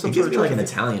is still some sort of... It gives me like an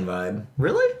Italian vibe.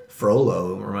 Really?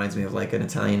 Frollo reminds me of like an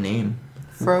Italian name.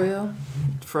 Froyo.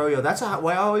 That's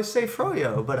why I always say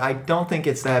Froyo, but I don't think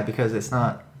it's that because it's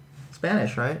not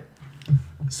Spanish, right?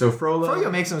 So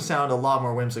Frollo makes him sound a lot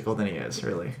more whimsical than he is,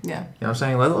 really. Yeah. You know what I'm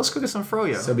saying? Let's go get some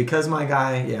Froyo. So because my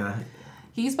guy,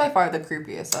 he's by far the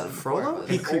creepiest out of Frollo?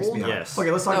 He creeps me out. Yes. Okay,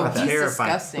 let's talk about that. He's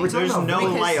Terrifying. disgusting. There's no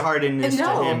lightheartedness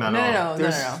to him at all.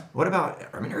 No. What about...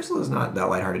 I mean, Ursula's not that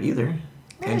lighthearted either.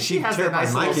 and she has that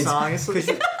nice little song.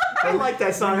 I like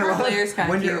that song a lot.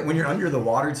 When you're under the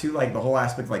water too, like the whole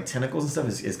aspect of like tentacles and stuff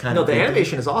is kind of. No, the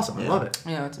animation is awesome. I love it.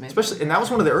 Yeah, it's amazing. Especially, and that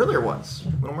was one of the earlier ones,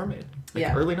 Little Mermaid.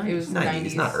 Early 90s. It was 90s.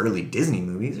 It's not early Disney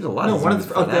movies. There's a lot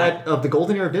of the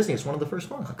golden era of Disney. It's one of the first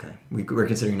ones. Okay, we're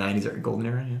considering 90s or golden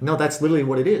era. Yeah. No, that's literally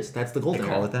what it is. That's the golden era.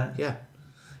 They call it that. Yeah.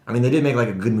 I mean, they did make like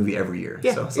a good movie every year.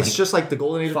 Yeah, so it's just like the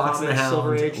golden age Fox of comics,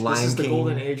 Silver Age. Lion this is the King,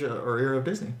 golden age or era of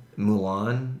Disney.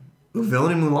 Mulan. Ooh,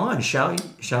 villain in Mulan. Xiao.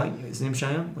 His name's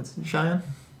Xiao. What's his name?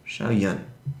 Xiao Yun.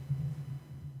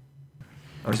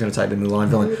 I'm just gonna type in Mulan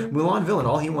villain. Mulan villain.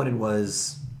 All he wanted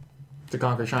was to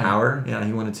conquer China. Power. Yeah,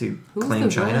 he wanted to claim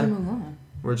China.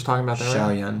 We're just talking about that.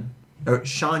 Xiao Yun. Oh,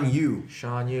 Shan Yu.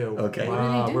 Shan Yu. Okay.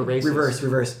 We're racist.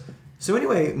 Reverse. So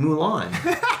anyway, Mulan.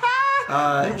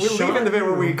 We're leaving the bit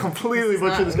where we completely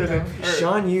butcher this guy's name.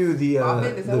 Shan Yu, the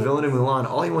villain of Mulan.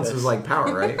 All he wants is like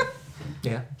power, right?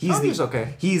 Yeah. He's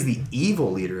okay. He's the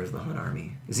evil leader of the Han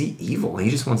army. Is he evil? He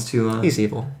just wants to. He's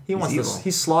evil. He wants to. He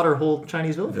slaughter whole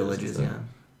Chinese villages. Yeah.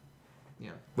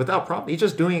 Without problem. He's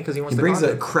just doing it because he wants. He brings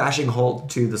a crashing halt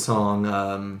to the song.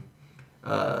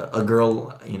 A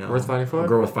girl, worth fighting for. A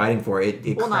girl worth fighting for.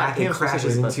 It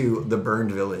crashes into the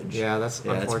burned village. Yeah, that's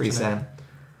pretty sad.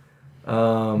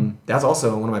 That's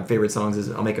also one of my favorite songs. Is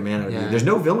 "I'll Make a Man Out of You." There's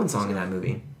no villain song in that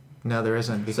movie. No, there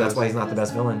isn't. So that's why he's not the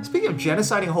best villain. Speaking of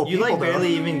genociding whole people, you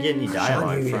barely even get any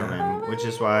dialogue from him, which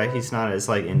is why he's not as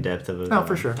in depth of a villain. No,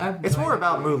 for sure. It's more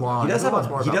about Mulan. He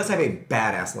does have a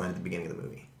badass line at the beginning of the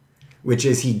movie, which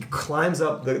is he climbs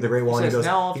up the Great Wall and he goes,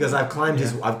 I've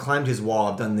climbed his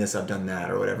wall, I've done this, I've done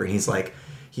that, or whatever. And he's like,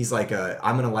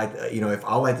 I'm gonna light, if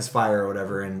I'll light this fire or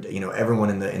whatever, and everyone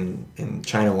in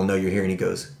China will know you're here. And he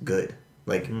goes, good.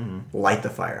 Light the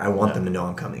fire. I want them to know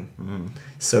I'm coming.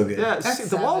 So good. Yeah,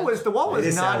 the wall was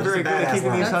not very good at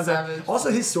keeping these sons up.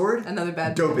 Also, his sword, another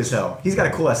bad dope as hell. He's got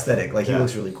a cool aesthetic. He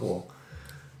looks really cool.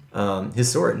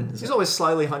 His sword. He's always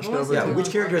slightly hunched over. Yeah. Which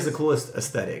character has the coolest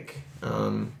aesthetic?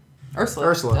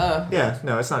 Ursula. Yeah.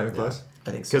 No, it's not even close.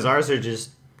 I think so. Because ours are just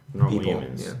normal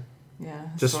humans. Yeah.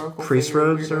 Just priest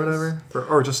robes or whatever,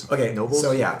 or just nobles.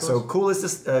 So coolest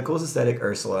aesthetic,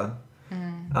 Ursula.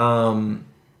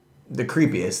 The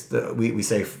creepiest, we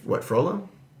say what, Frollo?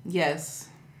 Yes.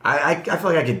 I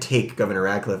feel like I could take Governor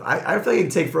Radcliffe. I feel like I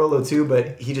could take Frollo too,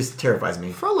 but he just terrifies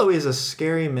me. Frollo is a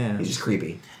scary man. He's just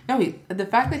creepy. No, the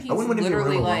fact that he's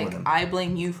literally I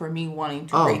blame you for me wanting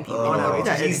to rape you. Oh no,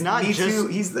 it's not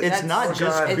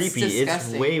just creepy. It's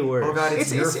way worse. Oh god,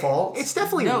 it's your fault. It's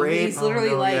definitely rape. He's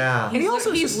literally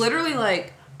he's literally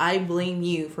like, I blame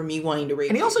you for me wanting to rape you.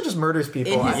 And he also just murders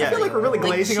people. I feel like we're really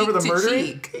glazing over the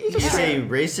murdering. He's a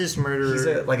racist murderer. He's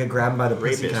a grab him by the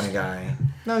pussy kind of guy.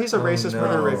 No, he's a racist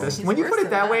murderer rapist. When you put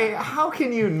it that way, how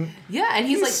can you... Yeah, and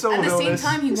he's like, so at the same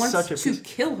time, he wants to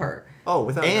kill her. Oh,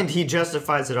 without... And he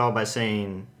justifies it all by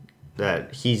saying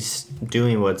that he's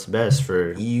doing what's best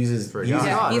for... He uses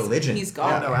religion. He's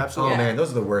God. Yeah, no, absolutely. Oh man, those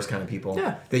are the worst kind of people.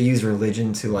 Yeah. They use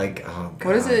religion to like, oh god.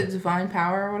 What is it, divine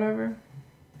power or whatever?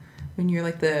 When you're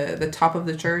like the top of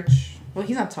the church. Well,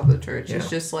 he's not top of the church. Yeah. It's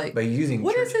just like. But using.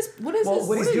 What is his? What is his?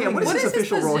 What is his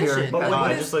official role here?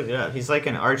 I just looked it up. He's like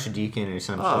an archdeacon or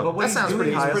something. Oh, that sounds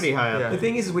pretty high. He's pretty high up. Yeah. The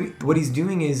thing is, what he's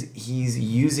doing is he's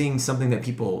using something that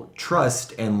people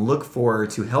trust and look for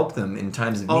to help them in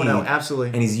times of need. Oh no,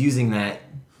 absolutely. And he's using that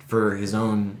for his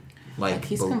own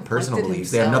personal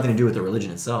beliefs. They have nothing to do with the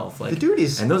religion itself. Like the dude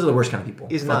is, and those are the worst kind of people.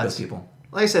 He's not those people.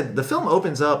 Like I said, the film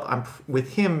opens up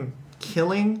with him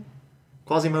killing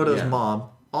Quasimodo's mom.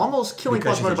 Almost killing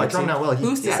Quasimodo by drumming out well.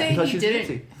 Who's to say he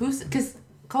didn't? Because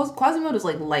Quasimodo's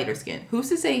like lighter skin. Who's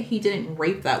to say he didn't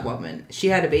rape that woman? She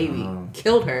had a baby,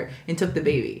 killed her, and took the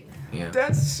baby. Yeah.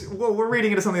 We're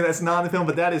reading into something that's not in the film,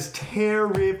 but that is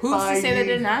terrifying. Who's to say that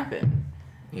didn't happen?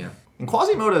 Yeah. And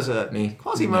Quasimodo's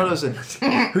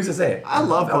Who's to say it? I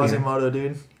love Quasimodo,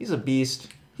 dude. He's a beast.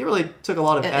 He really took a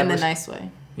lot of in a nice way.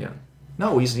 Yeah.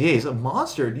 No, he's a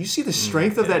monster. Do you see the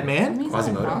strength of that man? He's not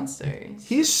a monster.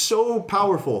 He's so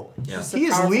powerful. Yeah. He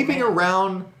is leaping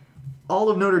around all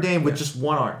of Notre Dame with just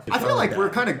one arm. I feel like we're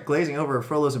kind of glazing over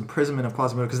Frollo's imprisonment of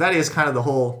Quasimodo because that is kind of the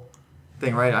whole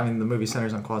thing, right? I mean, the movie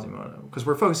centers on Quasimodo because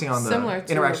we're focusing on the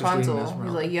interactions between them.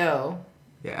 He's like, yo,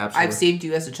 yeah, absolutely. I've saved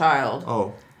you as a child.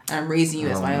 Oh. And I'm raising you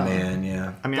as my own. Man,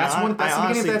 yeah. I mean, that's the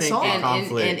beginning of that song.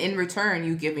 And in return,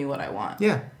 you give me what I want.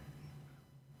 Yeah.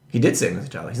 He did save him as a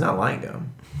child. He's not lying to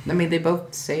him. I mean, they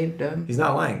both saved him. He's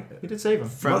not lying. He did save him.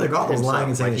 Mother Gothel's lying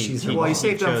and saying that she's her mom. He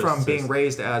saved him from being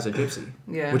raised as a gypsy.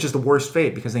 Yeah. Which is the worst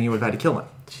fate because then you would have had to kill him.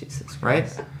 Jesus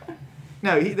Christ. Right?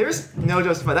 No, there's no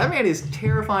justify. That man is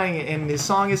terrifying and his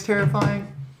song is terrifying.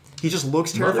 He just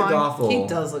looks terrifying. Mother Gothel. He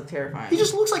does look terrifying. He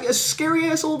just looks like a scary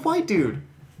ass old white dude.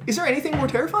 Is there anything more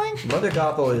terrifying? Mother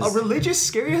Gothel is a religious,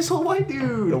 scary asshole white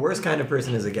dude. The worst kind of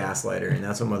person is a gaslighter, and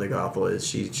that's what Mother Gothel is.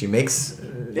 She makes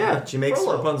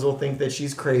Frollo. Rapunzel think that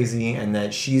she's crazy and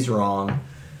that she's wrong,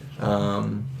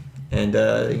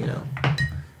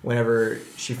 whenever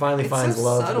she finally finds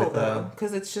love with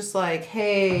because it's just like,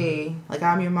 hey, like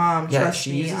I'm your mom, trust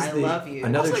me, I love you.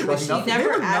 Another trusted,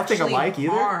 nothing alike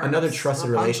either. Another trusted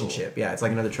relationship. Yeah, it's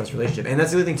like another trusted relationship, and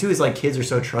that's the other thing too is like kids are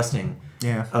so trusting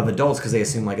of adults because they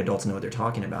assume like adults know what they're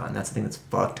talking about, and that's the thing that's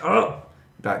fucked up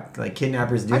about like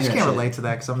kidnappers doing. I just can't relate to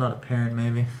that because I'm not a parent,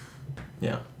 maybe.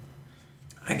 Yeah,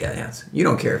 I guess you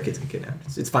don't care if kids get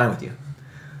kidnapped. It's fine with you.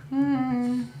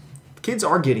 Kids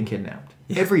are getting kidnapped.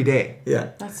 Every day.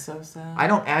 Yeah. That's so sad. I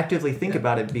don't actively think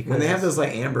about it because... When they have those,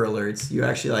 like, Amber Alerts, you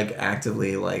actually, like,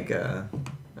 actively, like, turn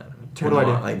them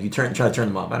off. Like, you try to turn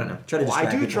them off. I don't know.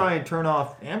 I do try and turn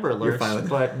off Amber Alerts,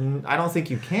 but I don't think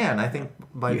you can. I think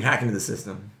by... You hack into the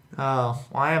system. Oh,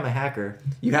 well, I am a hacker.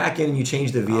 You hack in and you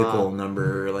change the vehicle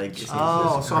number, like... so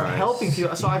I'm helping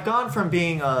people. So I've gone from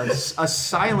being a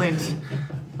silent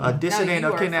dissident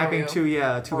of kidnapping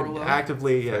Froyo. to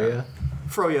actively...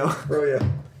 Froyo.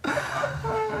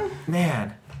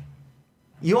 Man,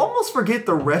 you almost forget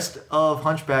the rest of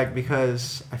Hunchback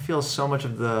because I feel so much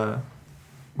of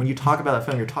when you talk about that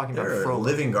film, you're talking about Frollo.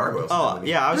 Living gargoyles. Oh,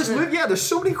 yeah. There's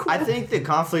so many cool... I think the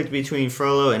conflict between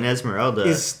Frollo and Esmeralda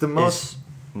is the most...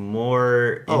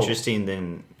 more interesting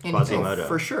than Quasimodo.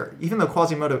 For sure. Even though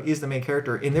Quasimodo is the main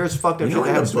character, and there's fucked up shit that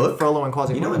happens with Frollo and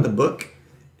Quasimodo. You know in the book,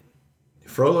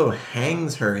 Frollo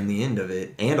hangs her in the end of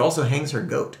it, and also hangs her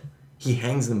goat. He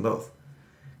hangs them both.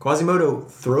 Quasimodo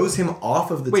throws him off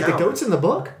of the tower. Wait, the goat's in the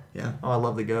book? Yeah. Oh, I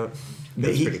love the goat.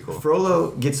 That's pretty cool.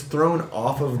 Frollo gets thrown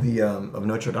off of the of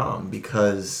Notre Dame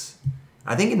because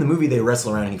I think in the movie they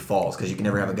wrestle around and he falls because you can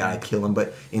never have a guy kill him,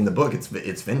 but in the book it's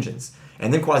vengeance.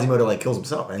 And then Quasimodo like kills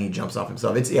himself and he jumps off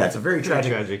himself. It's a very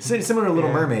tragic. Similar to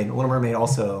Little Mermaid. Little Mermaid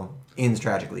also ends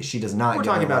tragically. She does not. We're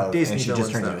talking about Disney and she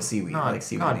just turns into seaweed, like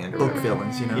seaweed in the underworld. Book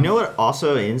villains, you know. You know what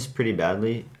also ends pretty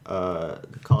badly? The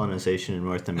colonization in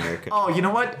North America. Oh, you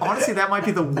know what? Honestly, that might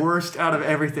be the worst out of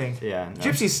everything. Yeah. No.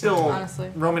 Gypsy's still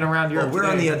roaming around Europe. Well, we're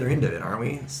on the other end of it, aren't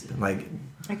we? Like.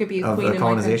 I could be a queen in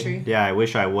my country. Yeah, I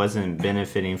wish I wasn't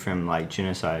benefiting from like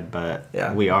genocide, but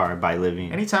we are by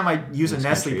living. Anytime I use a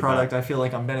Nestle product, I feel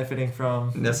like I'm benefiting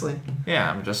from Nestle.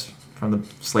 Yeah, I'm just from the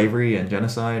slavery and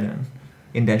genocide and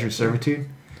indentured servitude.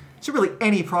 So really,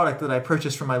 any product that I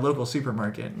purchase from my local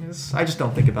supermarket, I just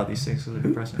don't think about these things because they're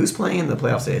depressing. Who's playing in the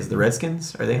playoffs today? Is the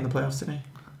Redskins? Are they in the playoffs today?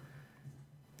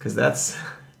 Because that's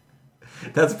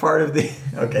part of the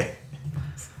okay.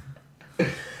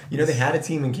 You know, they had a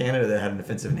team in Canada that had an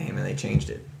offensive name, and they changed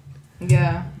it.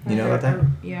 Yeah. You know about that?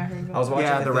 Yeah, I heard about that. I was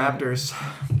watching the Raptors.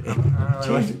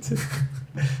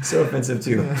 So offensive,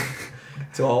 too.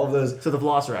 To all of those... To the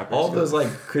Velociraptors. All of those, like,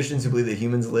 Christians who believe that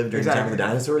humans lived during the time of the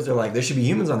dinosaurs, they're like, there should be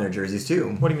humans on their jerseys,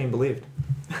 too. What do you mean, believed?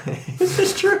 Is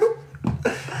this true?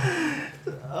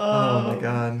 Oh my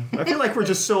god. I feel like we're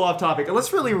just so off topic.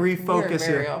 Let's really refocus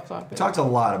very here. Off topic. Talked a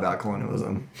lot about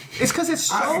colonialism. It's because it's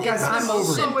so... guys, I'm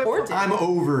over it. I'm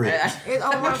over it.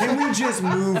 Can we just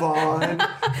move on,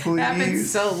 please? It happened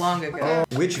so long ago.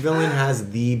 Which villain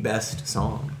has the best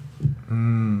song?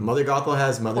 Mother Gothel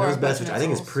has Mother Knows Best, which I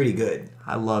think is pretty good.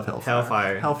 I love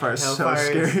Hellfire. Hellfire is so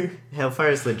scary.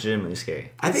 Hellfire is legitimately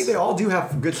scary. I think they all do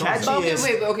have good songs. Catchy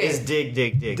is Dig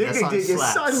Dig Dig. Dig Dig Dig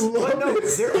slaps. I love it.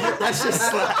 That shit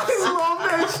slaps. I love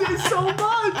that shit so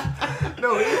much.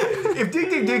 No, if Dig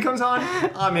Dig Dig comes on,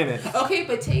 I'm in it. Okay,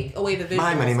 but take away the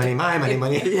visuals. My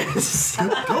money. Yes.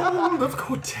 Dawn of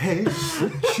Cortez,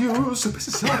 choose a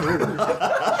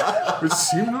bizarre. It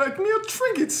seemed like mere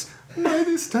trinkets. By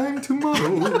this time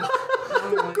tomorrow, the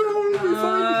gold we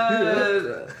find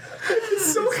here.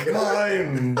 It's so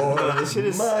mine, boy. This shit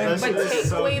is mine. But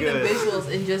take away the visuals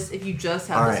and just if you just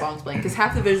have the songs playing, because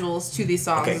half the visuals to these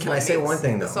songs. Okay, can I say one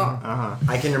thing though?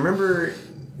 I can remember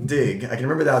Dig. I can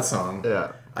remember that song.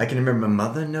 Yeah. I can remember My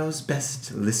Mother Knows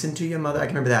Best. Listen to Your Mother. I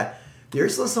can remember that. The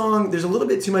Ursula song, there's a little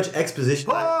bit too much exposition.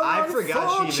 I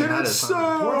forgot she even had a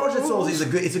song. Poor Unfortunate Souls is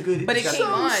it's a good. But it came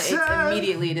on, it's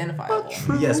immediately identifiable.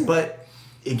 Yes, but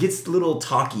it gets a little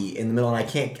talky in the middle, and I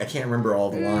can't remember all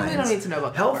the lines. We don't need to know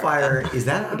about Hellfire. Is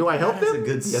that? Do I help them? That's a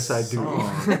good yes, I do.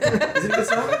 Song. Is it a good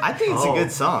song? I think it's a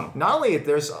good song. Not only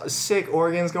there's sick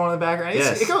organs going in the background.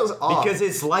 It goes off because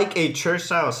it's like a church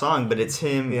style song, but it's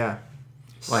him. Yeah.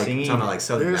 Like singing. talking about like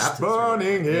Southern Baptist. It's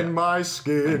burning in my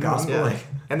skin. Gospel. Like,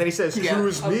 and then he says,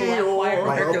 choose me or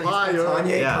higher.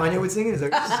 Kanye would sing it. It's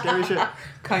like, scary shit.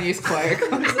 Kanye's choir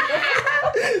comes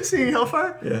out. Singing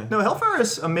Hellfire? Yeah. No, Hellfire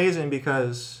is amazing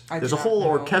because there's a whole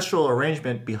orchestral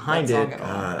arrangement behind it.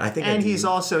 And he's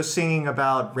also singing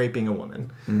about raping a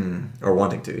woman. Or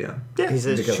wanting to, yeah. He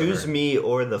says, choose me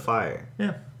or the fire.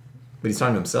 Yeah. But he's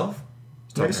talking to himself?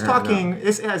 He's talking...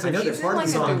 It has I know there's part of the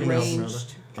song...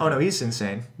 Oh, no, he's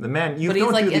insane. The man... But he's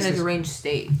like in a deranged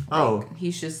state. Like,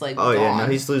 he's just like gone. Yeah, no,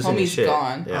 he's losing his shit.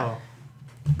 Gone. Yeah.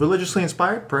 Religiously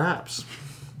inspired? Perhaps.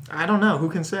 I don't know. Who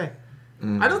can say?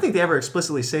 I don't think they ever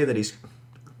explicitly say that he's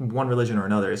one religion or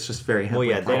another. It's just very heavily.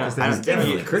 Well, yeah, he's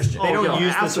definitely Christian. They don't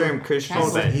use the term Christian.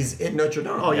 But he's in Notre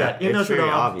Dame. Oh, yeah. In Notre Dame.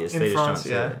 Obvious. In France,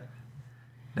 yeah.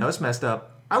 No, it's messed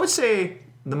up. I would say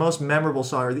the most memorable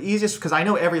song, or the easiest, because I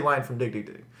know every line from Dig Dig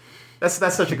Dig. That's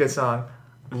such a good song.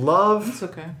 Love. It's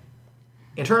okay.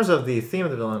 In terms of the theme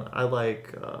of the villain, I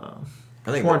like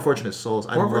More Unfortunate Souls.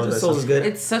 More Unfortunate Souls is good.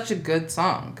 It's such a good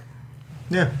song.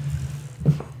 Yeah.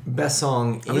 Best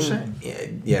song.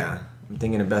 Yeah. I'm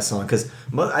thinking of best song because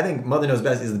I think Mother Knows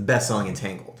Best is the best song in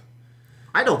Tangled.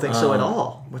 I don't think so at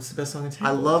all. What's the best song in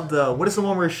Tangled? I love what is the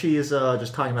one where she is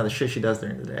just talking about the shit she does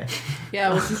during the day?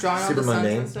 Yeah, when she's drawing all the suns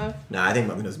and stuff. No, I think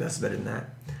Mother Knows Best is better than that.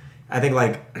 I think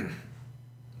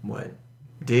what?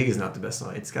 Dig is not the best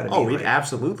song. It's got to be. Oh, it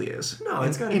absolutely is. No,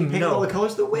 it's got to be Paint All the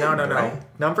Colors of the Wind. No. Right?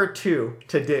 Number 2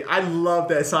 to Dig. I love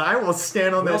that song. I will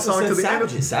stand on that song to the end.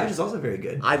 Savage is also very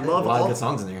good. I love a lot of good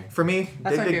songs in there. For me,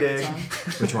 That's Dig Dig Dig.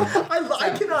 Which one?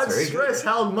 I cannot stress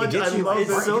how much I love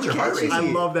this song. I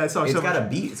love that song. It's got a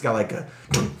beat. It's got like a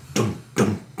dun dun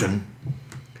dun dun.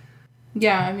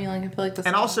 Yeah, I mean, like I feel like the.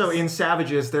 And also in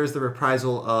Savages, there's the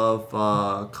reprisal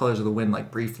of "Colors of the Wind,"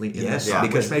 like briefly in this song,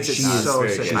 because which makes it so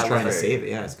sick. She's trying to save it.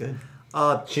 Yeah, it's good.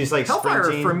 She's like Hellfire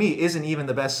sprinting. for me isn't even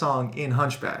the best song in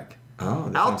Hunchback.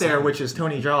 Oh, Out There, which is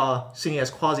Tony Jaa singing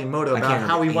as Quasimodo about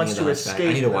how he wants to escape.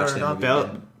 I need to watch that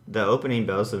movie. The opening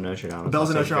Bells of Notre Dame. Bells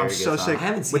of Notre Dame, so sick. I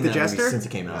haven't seen with the that movie Jester since it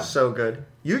came out. So good.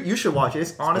 You should watch it.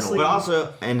 It's honestly. But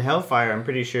also in Hellfire, I'm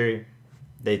pretty sure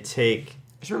they take.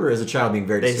 I just remember as a child being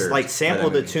very disturbed. They like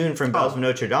sampled the tune from Bells of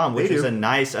Notre Dame, which is a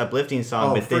nice uplifting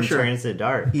song, but then turns to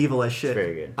dark. Evil as shit. It's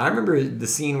very good. I remember the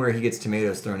scene where he gets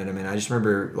tomatoes thrown at him, and I just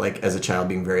remember like as a child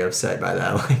being very upset by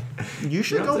that. Like, you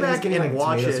should go back and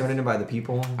watch it. Tomatoes thrown at him by the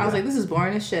people. I was like, this is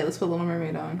boring as shit. Let's put Little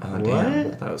Mermaid on. Oh,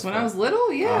 damn. What? When I was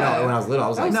little, yeah. No, when I was little, I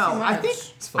was like, no,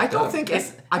 I don't think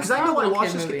it's because I know I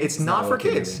watched this. It's not for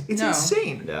kids. It's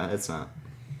insane. Yeah, it's not.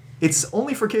 It's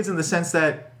only for kids in the sense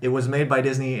that it was made by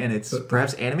Disney and it's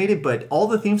perhaps animated, but all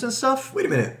the themes and stuff. Wait a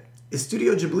minute.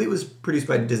 Studio Ghibli was produced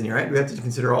by Disney, right? Do we have to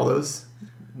consider all those?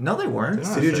 No, they weren't.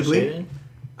 Studio Ghibli?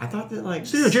 I thought that like...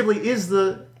 Studio Ghibli is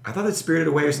the... I thought that Spirited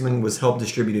Away or something was helped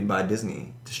distributed by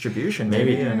Disney. Distribution,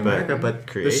 maybe in America, but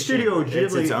the Studio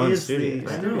Ghibli is the...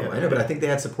 I know, but I think they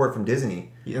had support from Disney.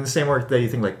 In the same way that you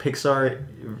think like Pixar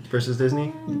versus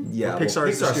Disney? Yeah,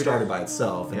 Pixar started by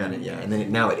itself, and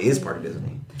then now it is part of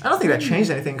Disney. I don't think that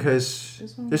changed anything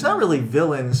because there's not really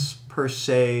villains per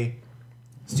se.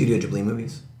 Studio Ghibli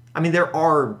movies? I mean, there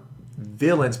are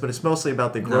villains, but it's mostly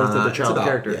about the growth of the child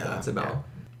character. Yeah, it's about...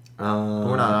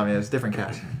 we're not, I mean, it's different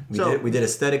cast. We did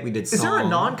aesthetic, we did song. Is there a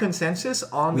non-consensus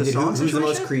on the song Who's the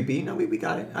most creepy? No, we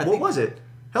got it. What was it?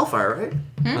 Hellfire, right?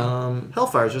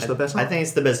 Hellfire is just the best song. I think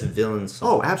it's the best villain song.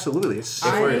 Oh, absolutely. It's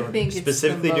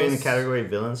specifically doing the category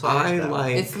villain song.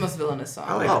 It's the most villainous song.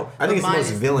 I think it's the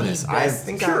most villainous. I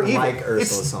think I like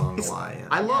Ursula's song a lot.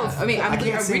 I love. I mean, I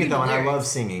can't sing it though, and I love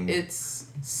singing. It's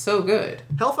so good.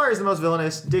 Hellfire is the most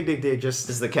villainous. Dig Dig Dig just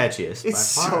is the catchiest. It's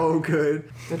so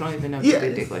good. They don't even know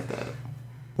Dig Dig like that.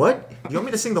 What? You want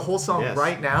me to sing the whole song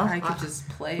right now? I could just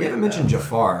play it. We haven't mentioned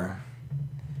Jafar.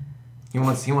 He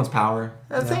wants power.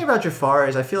 The thing about Jafar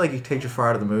is I feel like you take Jafar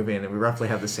out of the movie and we roughly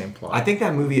have the same plot. I think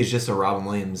that movie is just a Robin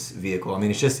Williams vehicle. I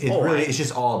mean, it's just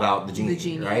all about the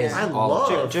genie, right? Yeah. I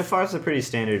love Jafar's a pretty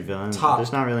standard villain.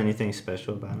 There's not really anything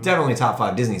special about him. Definitely top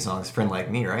 5 Disney songs. Friend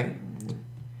Like Me, right?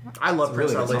 I love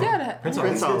Prince Ali. Prince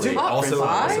Ali.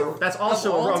 Also, that's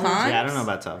also a Robin Williams. Yeah, I don't know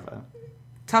about top 5.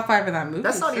 Top 5 in that movie.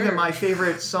 That's not even my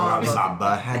favorite song.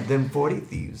 Samba had them 40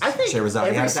 thieves. I think every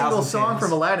single song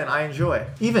from Aladdin I enjoy.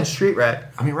 Even Street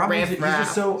Rat. I mean, Robin Williams is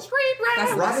just so... Street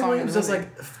Rat! Robin Williams does like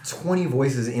 20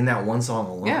 voices in that one song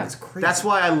alone. Yeah. It's crazy. That's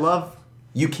why I love...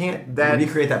 You can't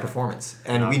recreate that performance.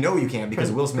 And we know you can't because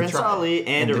Will Smith tried. Prince Ali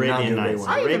and Arabian Nights.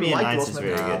 Arabian Nights is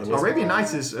very good. Arabian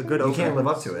Nights is a good opener. You can't live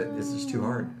up to it. It's just too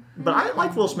hard. But I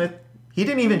like Will Smith. He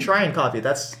didn't even try and copy it.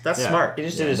 That's smart. He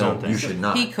just did his own thing. You should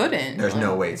not. He couldn't. There's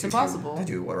no way it's impossible to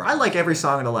do what I like every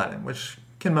song in Aladdin, which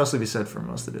can mostly be said for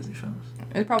most of the Disney films.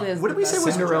 It probably has. What did we say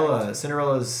was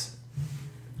Cinderella's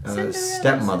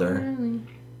stepmother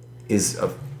is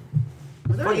a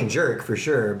fucking jerk for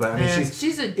sure. But I mean,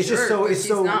 she's a jerk. She's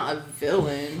not a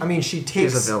villain. I mean, she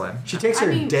takes a villain. She takes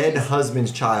her dead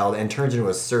husband's child and turns into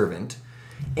a servant,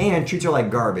 and treats her like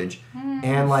garbage,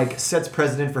 and like sets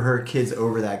precedent for her kids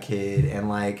over that kid, and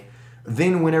like.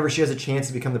 Then, whenever she has a chance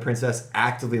to become the princess,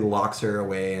 actively locks her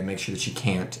away and makes sure that she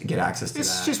can't get access to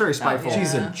that. She's very spiteful.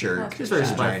 She's a jerk. She's very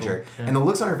spiteful. Jerk. Yeah. And the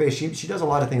looks on her face, she does a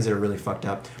lot of things that are really fucked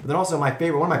up. But then also, one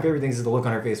of my favorite things is the look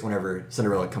on her face whenever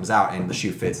Cinderella comes out and the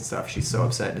shoe fits and stuff. She's so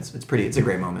upset. It's a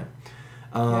great moment.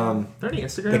 Are there any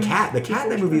Instagram? The cat in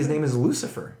that movie, his name is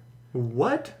Lucifer.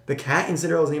 What? The cat in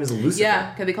Cinderella's name is Lucifer.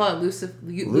 Yeah, because they call it Lucifer.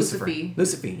 Lucifer,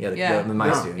 the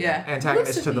mice do. Yeah.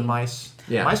 Antagonist to the mice.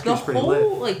 Yeah. Mice Group's pretty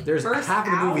lit. There's first half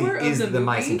of the movie is the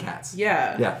mice and cats.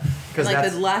 Yeah. Yeah. Because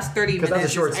the last 30 minutes that's a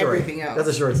short story. Everything else. That's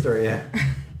a short story, yeah.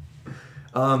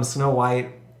 Snow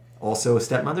White, also a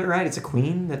stepmother, right? It's a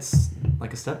queen that's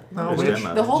like a witch.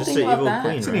 The whole thing about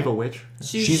that. It's an evil witch.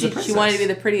 She wanted to be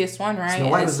the prettiest one,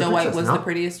 right? Snow White was the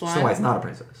prettiest one. Snow White's not a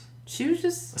princess. She was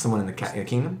just... Someone in the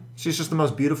kingdom? She's just the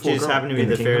most beautiful girl. She just happened to be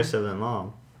the fairest of them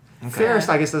all. Okay. Fairest,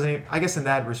 I guess, doesn't even... I guess in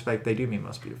that respect, they do mean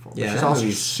most beautiful. Yeah, she's also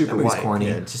super white. Corny.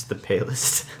 Yeah, just the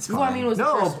palest. Well, I mean, it was the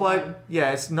first one.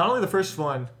 Yeah, it's not only the first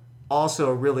one, also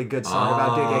a really good song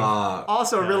about digging.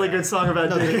 Also a really good song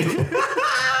about digging.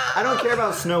 I don't care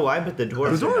about Snow White, but the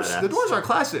dwarves The dwarves are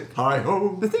classic.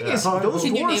 Hi-ho. The thing is, those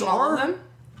Can you dwarves name all of them?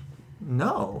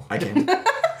 No. I can.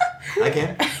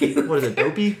 What is it?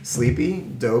 Dopey? Sleepy?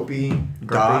 Dopey?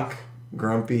 Doc?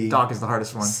 Grumpy? Doc is the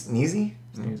hardest one. Sneezy?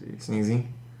 Sneezy.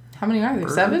 How many are there?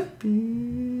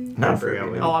 7? Not very.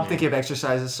 Oh, I'm thinking of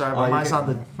exercises. Sorry, my mind's on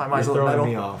the metal.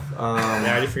 Me off. I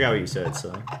already forgot what you said,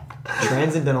 so.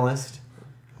 Transcendentalist.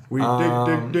 We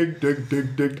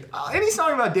dig. Any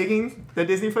song about digging that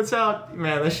Disney puts out,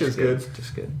 man, that shit's good.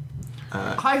 Just good.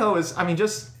 Hi-ho is,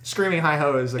 just screaming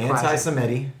hi-ho is a classic.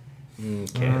 Anti-Semitic.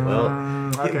 Okay,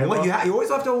 well. You always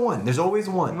have to have one. There's always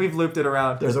one. We've looped it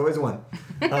around. There's always one.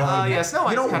 Yeah, Snow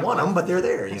White's you don't want them, but they're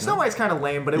there. You know? Snow White's kind of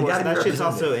lame, but that shit's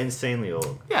also insanely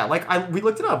old. Yeah, we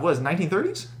looked it up. What was it,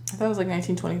 1930s? I thought it was like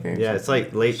 1923. Yeah, it's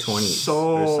like late 20s.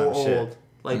 So or some old. Shit.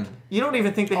 Like, you don't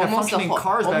even think they have functioning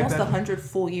cars back then. Almost 100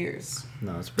 full years.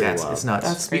 No, it's pretty wild. It's nuts.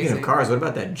 That's Speaking of cars, what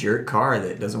about that jerk car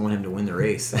that doesn't want him to win the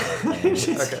race?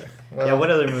 Okay. Well, yeah,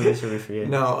 what other movies are we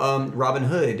forgetting? No, Robin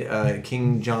Hood,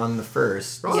 King John the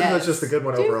First. Robin Hood's just a good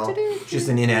one overall. Just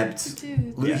an inept.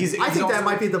 I think that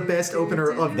might be the best opener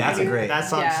of. That's a great. That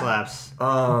song slaps.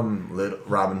 Little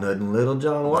Robin Hood and Little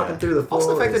John walking through the forest.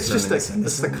 Also, the fact that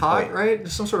it's the cock, right?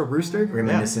 Just some sort of rooster.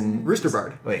 Reminiscent. Rooster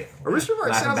Bard. Wait. A rooster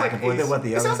bard sounds like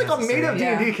it sounds like a made up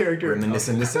D&D character.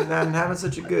 Reminiscent and having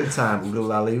such a good time. Oodle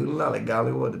lolly,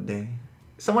 golly, what a day.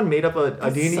 Someone made up a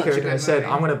D&D character and said,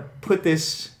 "I'm gonna put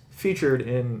this." Featured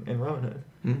in Robin Hood.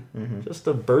 Mm-hmm. Just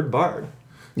a bird bard.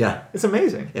 Yeah. It's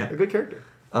amazing. Yeah. A good character.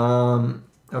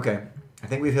 Okay. I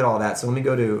think we've hit all that. So let me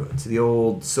go to the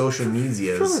old social medias.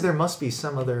 Surely there must be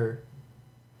some other...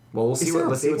 Well, let's see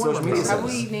what social media says. Have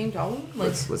we named all of them?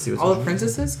 Like, let's see what all the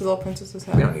princesses? Because all princesses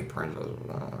have... We don't need princesses.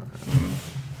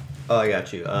 Oh, I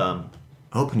got you.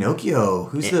 Pinocchio.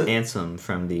 Who's the... Ansem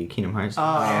from the Kingdom Hearts.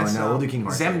 No, we'll do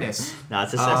Kingdom Hearts. Zemnis. No,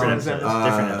 it's a separate episode. It's a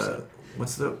different episode.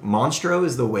 What's the... Monstro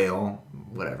is the whale.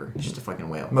 Whatever. It's just a fucking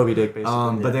whale. Moby Dick,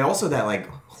 basically. But they also, that, like,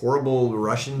 horrible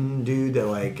Russian dude that,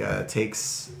 like,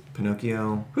 takes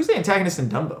Pinocchio. Who's the antagonist in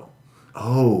Dumbo?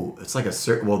 Oh, it's like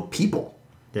people.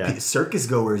 Yeah. Circus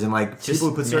goers and, like, people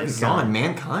who put circus on.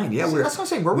 Mankind. Yeah, that's what I'm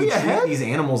saying. Were we ahead? These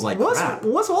animals like crap.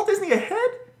 Was Walt Disney ahead?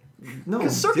 No.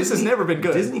 Because circus has never been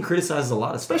good. Disney criticizes a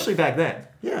lot of stuff. Especially back then.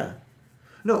 Yeah.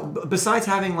 No, besides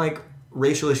having, like,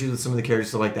 racial issues with some of the characters,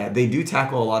 stuff like that, they do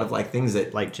tackle a lot of, like, things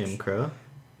that... Like Jim Crow?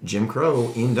 Jim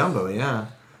Crow in Dumbo, yeah.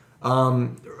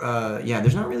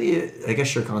 There's not really... I guess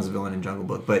Shere Khan's a villain in Jungle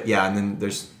Book, but yeah, and then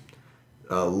there's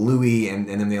Louie, and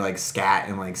then they, like, scat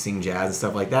and, like, sing jazz and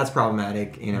stuff like that's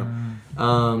problematic, you know.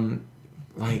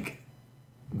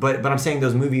 But I'm saying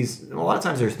those movies, a lot of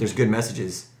times there's good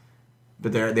messages,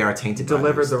 but they are tainted.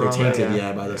 Delivered the wrong way. They're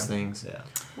tainted, by those things. Yeah.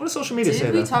 What does social media say?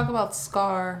 Did we talk about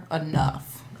Scar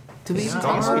enough? Did we even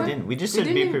talk about about it? We didn't. We just said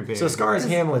be prepared. So Scar is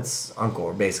Hamlet's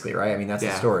uncle, basically, right? I mean, that's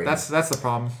the story. That's the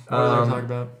problem. What are they talking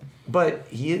about? But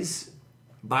he is...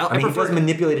 he does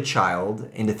manipulate a child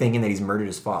into thinking that he's murdered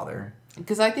his father.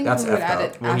 Because I think that's we would add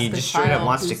it. Well, he just straight up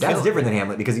wants to kill him. That's different than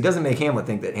Hamlet, because he doesn't make Hamlet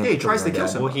think that Hamlet he tries to kill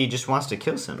Simba. Well, he just wants to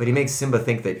kill Simba. But he makes Simba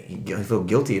think that he feels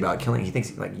guilty about killing. He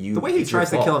thinks, like, you... The way he tries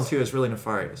to kill him, too, is really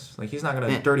nefarious. Like, he's not going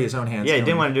to dirty his own hands. Yeah, he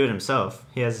didn't want to do it himself.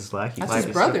 He has his lackey. That's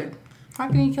his brother. How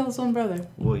can he kill his own brother?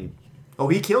 Well,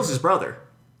 he kills his brother.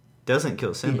 Doesn't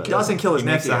kill Simba. He doesn't kill his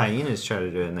nephew. He makes the hyenas try to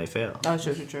do it, and they fail. Oh,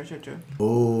 true.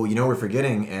 Oh, you know we're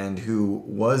forgetting, and who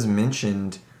was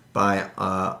mentioned by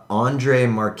Andre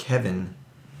Markevin.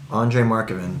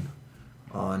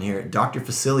 On here, Dr.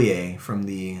 Facilier from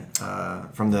the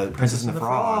Princess and the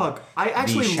Frog. I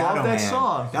actually love that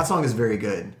song. That song is very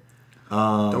good.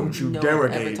 Don't you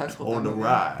derogate on the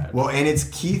ride. Well, and it's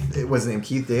Keith. What's his name?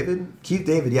 Keith David. Keith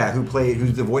David, yeah,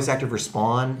 who's the voice actor for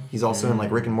Spawn. He's also in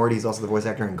like Rick and Morty. He's also the voice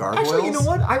actor in Gargoyles. Actually, you know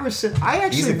what?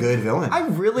 He's a good villain. I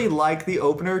really like the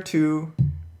opener to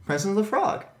Princess and the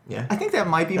Frog. Yeah, I think that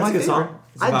might be my favorite song.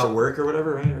 It's about work or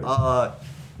whatever, right?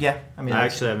 Yeah. I mean, I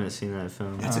actually haven't seen that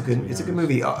film. It's a good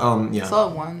movie. Yeah. Saw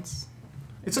it once.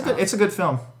 It's a good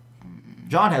film.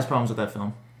 John has problems with that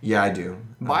film. Yeah, I do.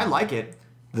 But I like it.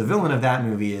 The villain of that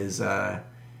movie is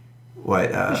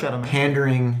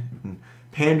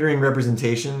pandering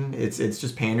representation. It's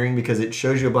just pandering because it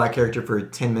shows you a black character for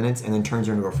 10 minutes and then turns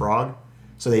her into a frog.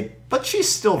 But she's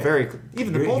still very.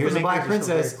 Even the here's a black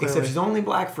princess, except she's only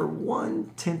black for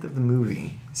 1/10 of the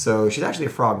movie. So she's actually a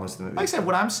frog most of the movie. Like I said,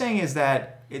 what I'm saying is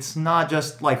that it's not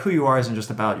just like who you are isn't just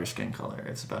about your skin color.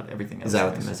 It's about everything else. Is that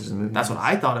what the message of the movie? That's what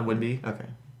I thought it would be. Okay.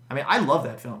 I mean, I love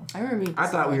that film. I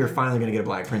thought we were finally going to get a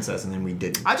black princess, and then we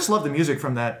didn't. I just love the music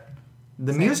from that.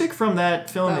 The music from that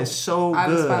film is so good. I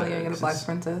was finally going to get a black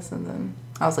princess, and then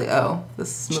I was like, oh,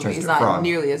 this movie is not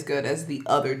nearly as good as the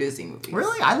other Disney movies.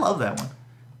 Really? I love that one.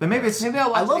 But maybe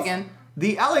I'll watch it again.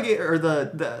 The alligator, or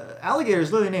the alligator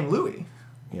is literally named Louis.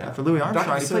 Yeah. For Louis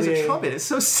Armstrong. He plays a trumpet. It's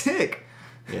so sick.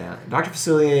 Yeah. Dr.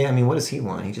 Facilier, I mean, what does he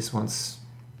want? He just wants...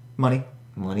 Money.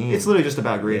 It's literally just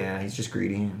about greed. Yeah, he's just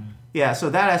greedy. Yeah, so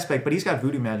that aspect, but he's got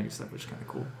voodoo magic and stuff, which is kind of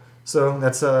cool. So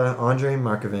that's Andre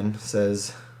Markevin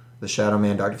says, the Shadow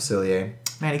Man, Dr. Facilier.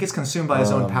 Man, he gets consumed by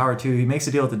his own power, too. He makes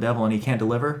a deal with the devil, and he can't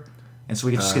deliver, and so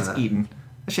he just gets eaten.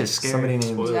 That shit is scary.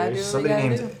 Somebody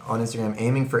named on Instagram,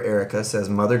 Aiming for Erica, says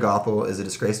Mother Gothel is a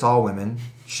disgrace to all women.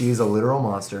 She's a literal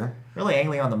monster. Really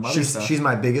angling on the mother stuff. She's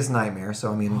my biggest nightmare.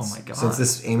 So I mean, oh my God. Since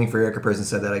this Aiming for Erica person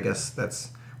said that, I guess that's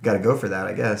got to go for that.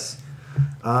 I guess.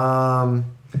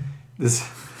 This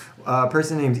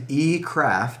person named E.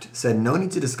 Craft said, "No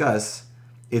need to discuss.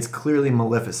 It's clearly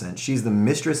Maleficent. She's the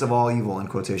mistress of all evil in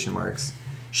quotation marks.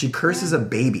 She curses a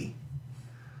baby.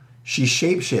 She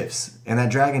shapeshifts, and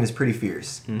that dragon is pretty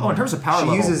fierce. Oh, in terms of power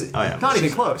level, not even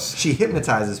close. She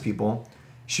hypnotizes people.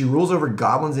 She rules over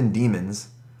goblins and demons.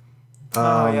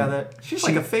 She's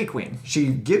like a fake queen.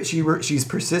 She's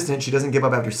persistent. She doesn't give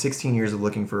up after 16 years of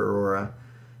looking for Aurora.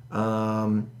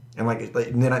 And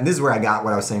then this is where I got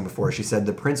what I was saying before. She said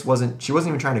the prince she wasn't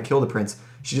even trying to kill the prince.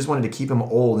 She just wanted to keep him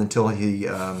old until he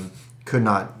could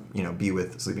not, be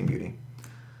with Sleeping Beauty.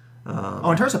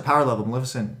 In terms of power level,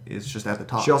 Maleficent is just at the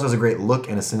top. She also has a great look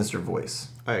and a sinister voice.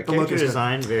 All right, character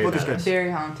design, very nice. Very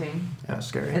haunting. Yeah,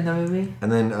 scary. In the movie.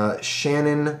 And then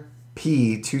Shannon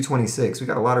P226. We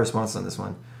got a lot of responses on this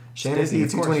one. Shannon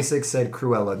P226 said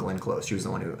Cruella Glenn Close. She was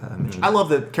the one who mentioned I love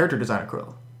the character design of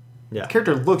Cruella. Yeah. The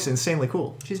character looks insanely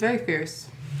cool. She's very fierce.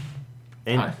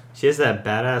 And she has that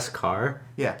badass car.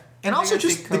 Yeah. And also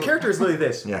just the character is literally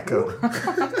this. Yeah, coat.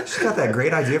 She's got that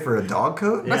great idea for a dog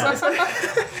coat. Yeah.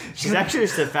 She's actually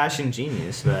just a fashion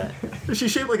genius, but... She's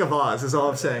shaped like a vase, is all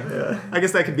I'm saying. Yeah. I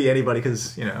guess that could be anybody,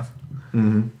 because,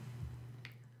 Mm-hmm.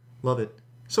 Love it.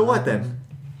 So what then?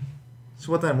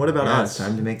 What about us? It's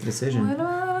time to make the decision. What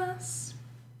about us?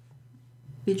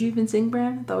 Did you even sing,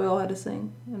 Bran? I thought we all had to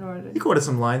sing in order to... You quoted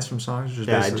some lines from songs.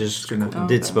 I just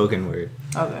did spoken word.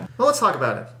 Okay. Well, let's talk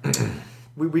about it.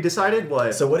 We decided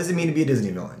what... So what does it mean to be a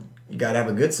Disney villain? You gotta have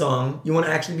a good song. You want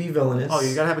to actually be villainous. Oh,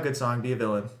 you gotta have a good song. Be a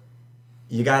villain.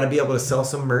 You gotta be able to sell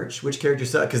some merch. Which character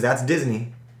sells? Because that's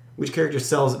Disney. Which character moves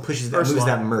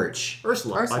that merch?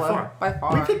 Ursula, by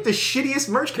far. We picked the shittiest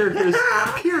merch characters,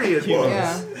 period.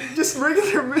 Yeah. Just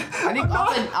regular... I think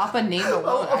off a name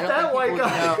alone, I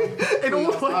don't think people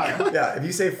would know. Yeah, if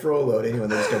you say Frollo to anyone,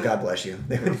 they just go, God bless you.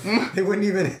 They wouldn't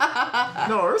even...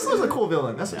 No, Ursula's a cool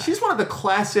villain. She's one of the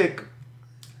classic...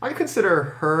 I consider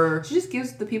her... She just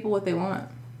gives the people what they want.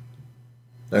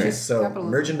 Okay, so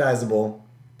merchandisable.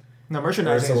 No,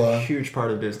 merchandising is a huge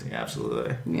part of Disney,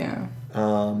 absolutely. Yeah.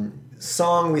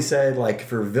 Song, we said, like,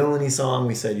 for villainy song,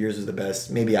 we said yours was the best.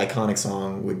 Maybe iconic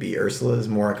song would be Ursula's,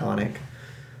 more iconic.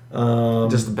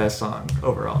 Just the best song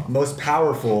overall. Most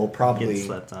powerful, probably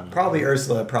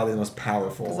Ursula, probably the most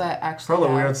powerful. Because I actually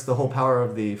Frollo wields the whole power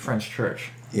of the French church.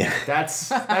 Yeah.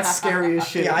 That's scary as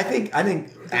shit. Yeah, I think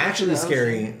actually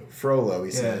scary Frollo,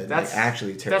 he said. That's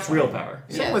actually terrifying. That's real power.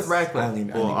 Yes. Same with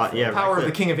Radcliffe. Power of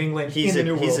the King of England in the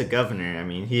New World. He's a governor. I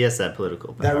mean, he has that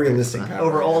political power. That realistic power.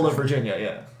 Over all of Virginia,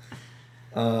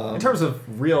 yeah. In terms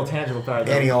of real tangible power.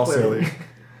 And he also,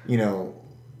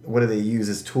 what do they use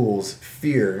as tools?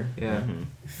 Fear. Yeah.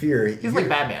 Fear. He's like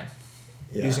Batman.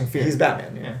 using fear. He's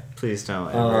Batman. Yeah. Please don't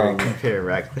ever compare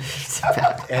Radcliffe to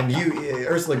Batman. And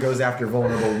Ursula goes after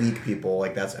vulnerable, weak people.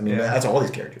 Like that's all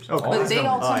these characters. Okay. But they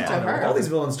all turn to her. All these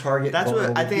villains target. That's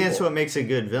what I think. People. That's what makes a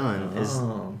good villain. Is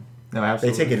no,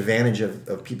 absolutely. They take advantage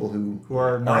of people who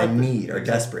are in need, are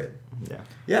desperate.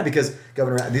 Yeah, because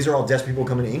these are all desperate people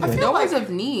coming to England. No one's of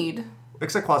need.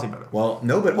 Except Quasimodo. Well,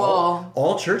 no, but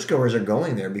all churchgoers are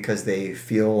going there because they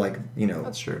feel like,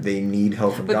 that's true. They need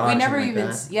help from God. But we never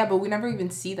even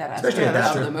see that aspect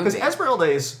of the movie. Because Esmeralda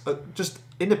is just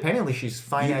independently, she's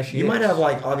fine as she is. You might have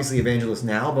obviously evangelists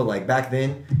now, but back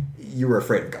then you were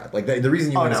afraid of God. Like the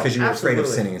reason you went is because you were afraid of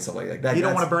sinning and stuff like that. You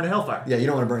don't want to burn in hellfire. Yeah, you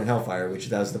don't want to burn in hellfire, which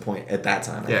that was the point at that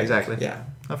time. Yeah, exactly. Yeah,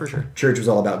 for sure. Church was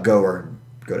all about go or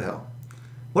go to hell.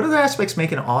 What other aspects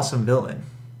make an awesome villain?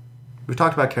 We've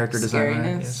talked about character design,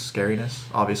 right? Yes, scariness.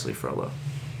 Obviously, Frollo.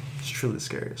 It's truly the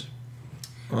scariest.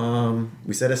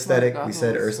 We said aesthetic. We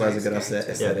said Ursula has a good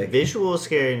aesthetic. Yeah, visual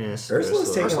scariness.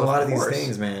 Ursula's taking a lot of these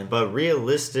things, man. But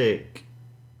realistic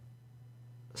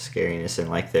scariness and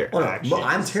their actions. Well,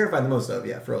 I'm terrified the most of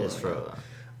Frollo. Is Frollo.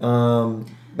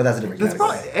 But that's a different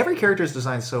category. Every character is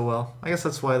designed so well. I guess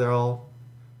that's why they're all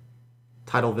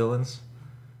title villains.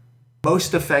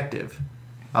 Most effective.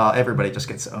 Everybody just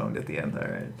gets owned at the end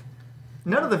there, right?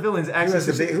 None of the villains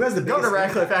actually. Who has the biggest Governor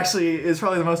Radcliffe actually is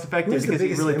probably the most effective because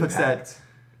he really puts that.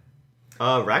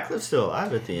 Radcliffe's still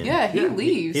alive at the end. Yeah, he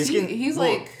leaves. He's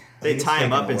they tie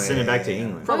him up and send him back to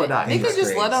England. Frollo dies. They could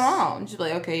just let him out. Just be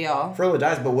like, okay, y'all. Frollo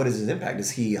dies, but what is his impact?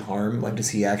 Does he harm? Does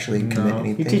he actually commit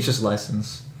anything? He teaches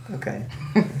lessons. Okay.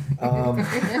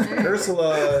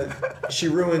 Ursula, she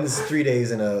ruins 3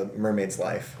 days in a mermaid's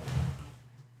life.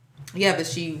 Yeah, but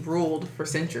she ruled for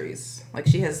centuries.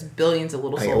 She has billions of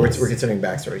little souls. We're considering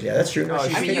backstories. Yeah, that's true. No,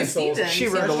 you've seen them. She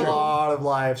ruined a lot of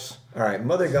lives. All right,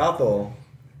 Mother Gothel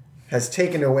has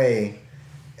taken away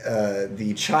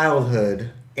the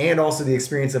childhood and also the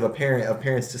experience of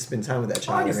parents to spend time with that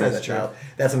child and raise that child.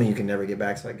 That's something you can never get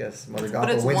back. So I guess Mother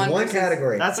Gothel wins one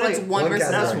category. That's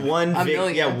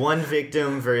one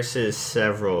victim versus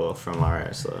several from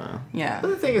Ursula. Yeah. But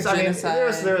the thing is,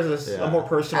 there was a more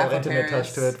personal, intimate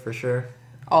touch to it for sure.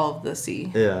 All of the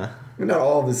sea. Yeah. Not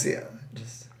all of the sea.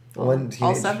 Just one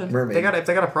teenage mermaid. If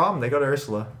they got a problem, they go to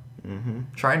Ursula.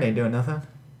 Mm-hmm. Trine ain't doing nothing.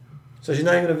 So she's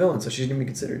not even a villain, so she's gonna be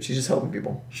considered. She's just helping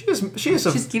people. She's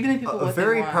giving people a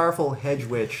very powerful hedge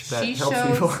witch that helps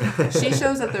people. She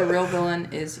shows that the real villain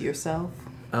is yourself.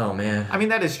 Oh man! I mean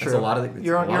that is true. A lot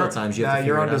of times you have to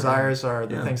your own desires are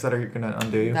the things that are gonna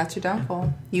undo you. That's your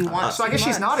downfall. You want. So I guess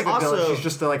she's not a good villain. She's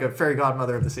just a fairy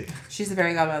godmother of the sea. She's the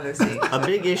fairy godmother of the sea. A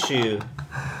big issue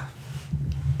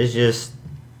is just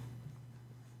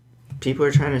people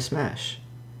are trying to smash.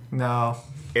 No.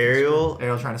 Ariel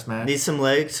trying to smash. Needs some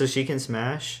legs so she can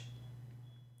smash.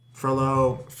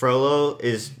 Frollo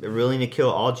is willing to kill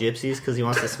all gypsies because he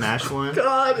wants to smash one.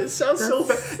 God, it sounds so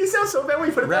bad. It sounds so bad when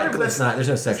you put it back. Radcliffe's not. There's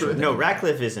no sexual. No,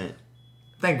 Radcliffe isn't.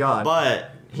 Thank God.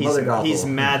 But he's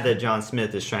mad that John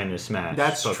Smith is trying to smash.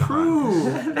 That's Pokemon.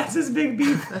 true. That's his big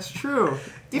beef. That's true.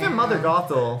 Even Mother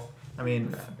Gothel. I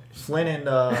mean, Flynn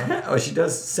and she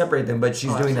does separate them, but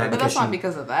she's doing that. But that's not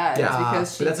because of that. Yeah, it's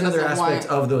because but that's another aspect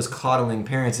of those coddling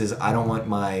parents. Is I don't want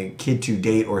my kid to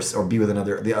date or be with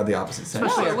the opposite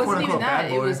sex. No, it wasn't even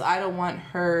that. It was I don't want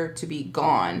her to be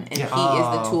gone, and he is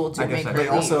the tool to make her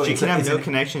leave. Also, she can have no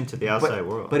connection to the outside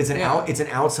world. But it's an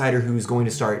outsider who's going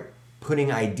to start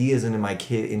putting ideas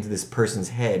into this person's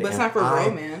head. But it's not for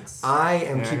romance. I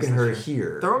am keeping her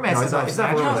here. The romance is not. It's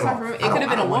not for romance. It could have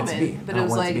been a woman, but it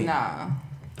was nah.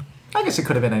 I guess it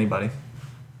could have been anybody.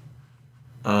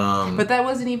 But that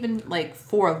wasn't even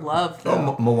for love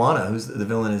though. Moana, who's the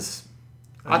villain, is.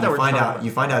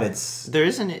 You find out it's. There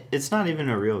isn't. It's not even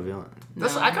a real villain. No.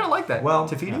 I kind of like that. Well,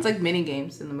 it's like mini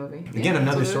games in the movie. Again,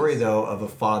 another story though of a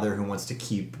father who wants to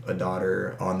keep a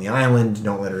daughter on the island.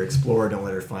 Don't let her explore. Don't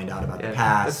let her find out about the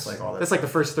past. All that. That's the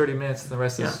first 30 minutes. The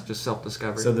rest is just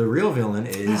self-discovery. So the real villain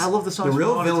is. I love the songs. The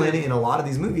real villain in a lot of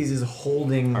these movies is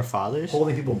holding our fathers,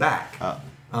 holding people back.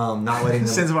 Not letting them.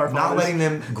 Sins of our fathers. Not letting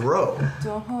them grow.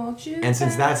 Don't hold you. And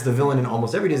since that's the villain in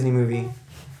almost every Disney movie,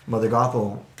 Mother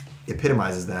Gothel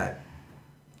epitomizes that.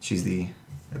 She's the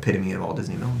epitome of all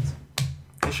Disney villains.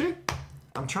 Is she?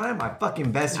 I'm trying my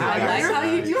fucking best here. I like how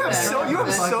you do that. You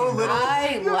have so little.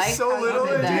 I like so how little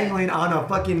you did that. Dangling on a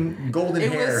fucking golden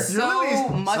hair. It was so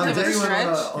much of a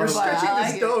stretch. You're stretching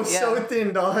this dough so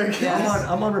thin, dog. Yes.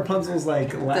 I'm on Rapunzel's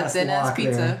last the thin ass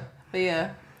pizza. There. But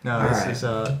yeah. No,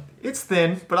 it's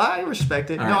thin, but I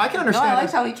respect it. No, I can understand. No, I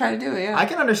like how he tried to do it. Yeah. I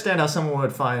can understand how someone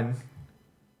would find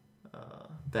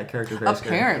that character very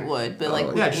scary. A parent would,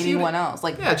 but anyone else,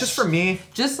 just for me,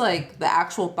 just the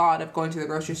actual thought of going to the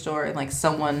grocery store and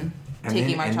someone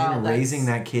taking my child. And then raising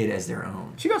that kid as their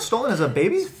own. She got stolen as a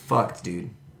baby? It's fucked, dude.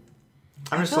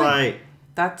 I'm just like...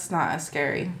 That's not as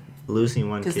scary. Losing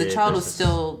one kid. Because the child was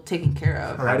still taken care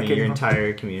of. Having your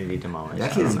entire community demolished.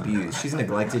 That kid is abused. She's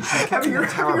neglected. She's kept in her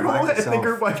tower by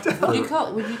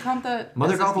herself. Would you count that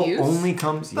Mother Gothel only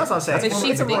comes... That's what I'm saying. But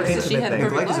she thinks that she had perfect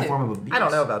neglect life. is a form of abuse. I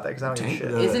don't know about that because I don't give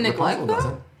a shit. Is it neglect,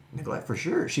 though? Neglect, for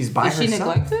sure. She's by herself. Is she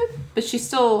neglected? But she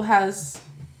still has...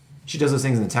 She does those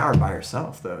things in the tower by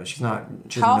herself, though. She's not...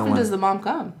 How often does the mom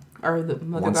come? Or the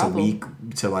Mother Once Gothel? a week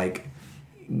to, like,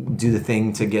 do the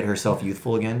thing to get herself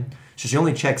youthful again. So she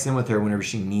only checks in with her whenever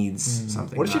she needs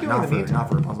something. What did she do in the meantime? Not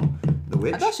for Rapunzel. The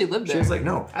witch. I thought she lived there. She was like,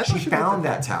 no. She found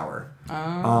that tower.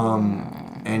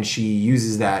 And she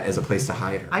uses that as a place to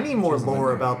hide her. I need more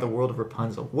lore about the world of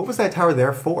Rapunzel. What was that tower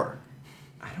there for?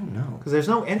 I don't know. Because there's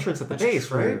no entrance at the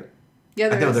base, right? Yeah,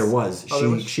 I know there was.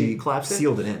 She collapsed it?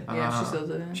 Sealed it in. Yeah, she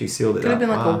sealed it in. She sealed it Could have up. been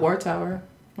like a war tower.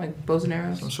 Like bows and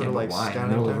arrows. Some sort of like why? In the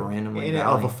middle of a random in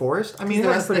valley. of a forest. I mean, The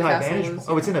it has rest a pretty of the high castle vantage. is-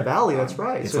 Oh, it's in a valley. That's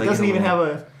right. It's So like it doesn't in a even have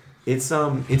little- a.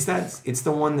 It's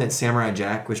the one that Samurai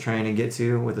Jack was trying to get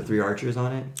to with the 3 archers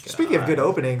on it. Speaking of good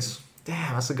openings,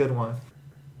 damn, that's a good one.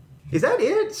 Is that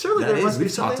it? Surely there must be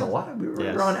We've talked a something. lot.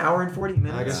 We're on an hour and 40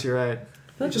 minutes. I guess you're right.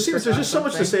 Like There's we just forgot so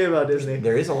much to something. say about Disney.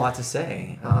 There is a lot to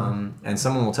say. And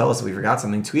someone will tell us if we forgot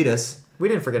something. Tweet us. We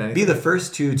didn't forget anything. Be the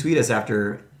first to tweet us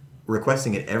after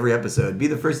requesting it every episode. Be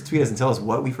the first to tweet us and tell us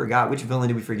what we forgot, which villain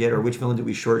did we forget, or which villain did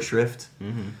we short shrift.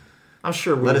 I'm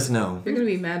sure. Let us know. You're gonna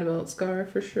be mad about Scar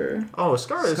for sure. Oh,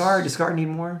 Scar is. Does Scar need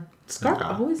more? Scar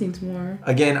always needs more.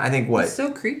 Again, I think It's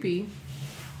so creepy.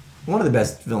 one of the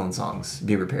best villain songs,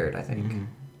 Be Prepared, I think.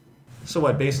 So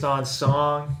what? Based on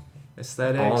song,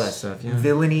 aesthetics, All that stuff, yeah.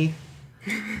 villainy,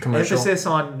 Commercial. emphasis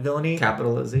on villainy,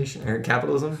 Capitalization or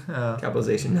capitalism? Oh.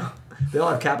 Capitalization, no. They all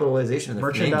have capitalization in their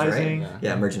Merchandising. names, right?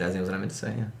 Yeah, merchandising was what I meant to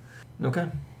say, yeah. Okay.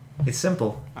 It's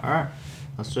simple. Alright,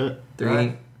 let's do it. 3,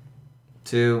 Right.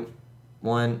 2,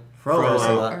 1.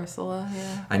 Frollo. Ursula,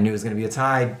 yeah. I knew it was going to be a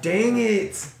tie. Dang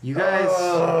it! You guys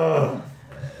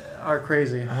are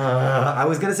crazy. I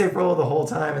was going to say Frollo the whole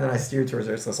time, and then I steered towards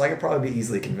Ursula, so I could probably be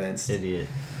easily convinced. Idiot.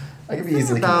 I could be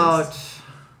easily About convinced.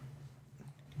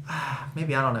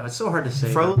 maybe I don't know. It's so hard to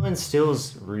say. Frollo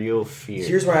instills real fear.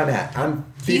 Here's where I'm at. I'm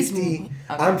He's- 50.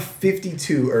 okay. I'm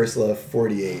 52 Ursula,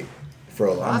 48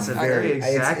 Frollo. That's a very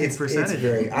exact percentage. It's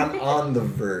very. I'm on the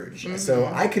verge, so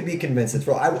I could be convinced it's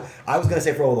Frollo. I was gonna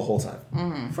say Frollo the whole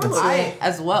time. Frollo. I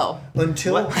as well.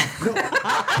 Until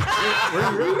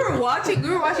We were watching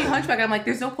Hunchback. I'm like,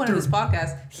 there's no point in this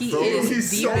podcast. He is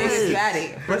he's the so biggest good.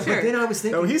 baddie. For but sure. then I was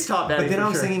thinking. No, he's top baddie But then for I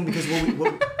was sure. thinking because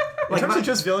In terms of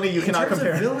just villainy, you in cannot terms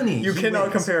compare. Of villainy, You he cannot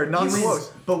wins. compare. Not He wins.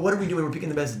 close. But what are we doing? We're picking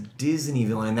the best Disney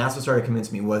villain, and that's what started to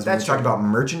convince me was when That's we talked true. about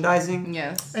merchandising. And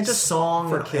Yes. And just just song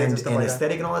for kids and and, stuff like that.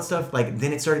 aesthetic and all that stuff. Like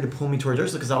then it started to pull me towards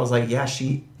Ursula because I was like, yeah,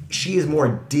 she is more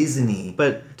Disney.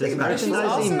 But does Think about it. She's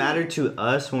merchandising also- matter to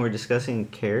us when we're discussing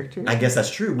characters? I guess that's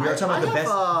true. We are talking about the I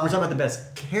best. have, We're talking about the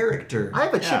best character. I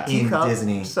have a chip in teacup,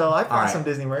 Disney. so I found Alright. some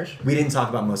Disney merch. We didn't talk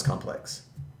about most complex.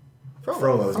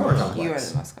 Frollo is more You are complex.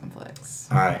 the most complex.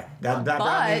 All right, that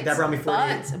brought me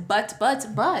 48. But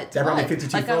That brought me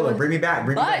 52 Frollo. Bring me back.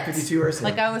 Bring me back 52 Ursula.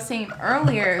 Like I was saying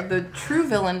earlier, the true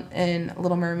villain in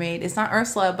Little Mermaid is not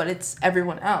Ursula, but it's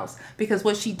everyone else. Because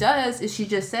what she does is she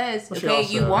just says, Well, she okay,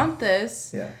 also- you want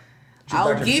this. yeah. She's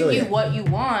I'll Dr. give you Facilier. what you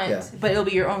want, Yeah. but it'll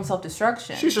be your own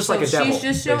self-destruction. She's just like a devil, She's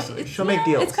just showing. basically. She'll make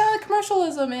deals. It's kind of like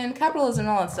commercialism and capitalism and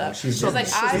all that stuff. She's like,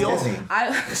 Disney.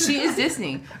 she is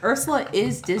Disney. Ursula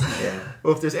is Disney. Yeah.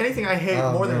 Well, if there's anything I hate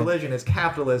Oh, more than man. religion, it's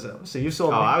capitalism. So you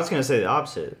sold Oh, me. I was gonna say the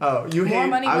opposite. Oh, you More hate.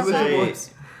 money, I more would say, problems.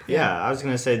 yeah, I was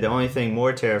gonna say the only thing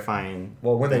more terrifying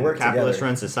Well, when they than work capitalist together.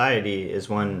 run society is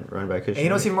one run by Christian. And you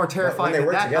know what's even more terrifying they than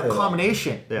work that? together, A though.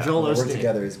 combination. Yeah. Joel Work Osteen.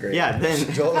 together is great. Yeah,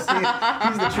 then Joel Osteen.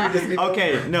 He's the true Disney. villain.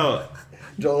 okay, no,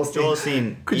 Joel Osteen. Joel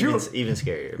Osteen Could even, you- even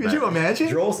scarier. Could but- you imagine?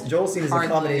 Joel Osteen is a Hardly.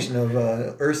 combination of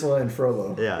Ursula and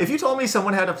Frollo. Yeah. If you told me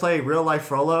someone had to play real life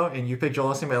Frollo and you picked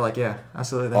Joel Osteen, I'd be like, yeah,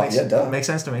 absolutely. Oh, yeah, duh. makes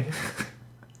sense to me.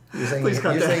 You're saying, Please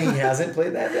cut you're that. saying he hasn't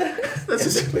played that yet? That's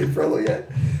Hasn't played Frollo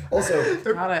yet? Also,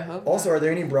 God, I hope. are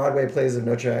there any Broadway plays of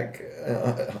Noachback?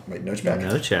 Noachback.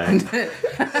 no check.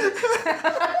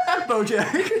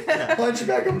 BoJack.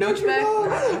 Hunchback of Notre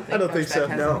Hunchback? Dame. I don't think so. Hunchback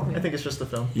has No, something. I think it's just a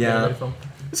film. Yeah. Animated film.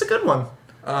 It's a good one.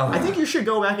 I think you should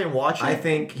go back and watch it. I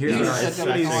think here's You what I should go say.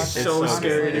 back and It's watch it, so honestly.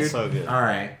 scary, dude. It's so good. All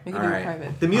right. We All can do it right.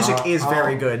 private. The music is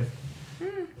very I'll- good.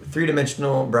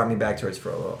 Three-dimensional brought me back towards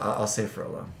Frollo. I'll say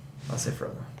Frollo.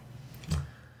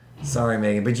 Sorry,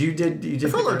 Megan, but you did.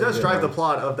 Frollo pick a does good drive the one.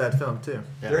 plot of that film too.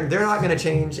 They're not going to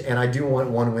change, and I do want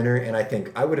one winner. And I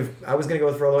think I was going to go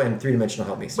with Frollo, and three-dimensional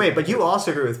helped me. Wait, but you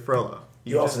also agree with Frollo.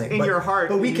 You also think in your heart.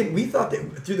 But we thought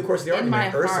that through the course of the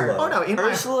argument, Ursula. Oh no,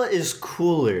 Ursula is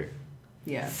cooler.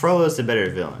 Yeah. Frollo's the better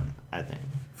villain, I think.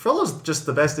 Frollo's just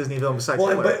the best Disney villain besides.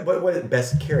 Well, but what is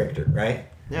best character, right?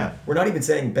 Yeah. We're not even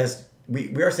saying best.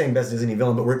 We are saying best Disney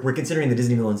villain, but we're considering the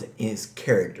Disney villains as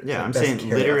characters. Yeah, I'm saying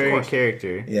literary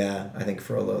character. Yeah, I think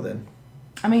Frollo then.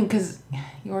 I mean, because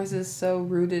yours is so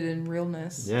rooted in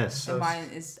realness. Yes. And mine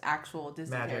is actual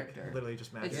Disney magic. Character. Literally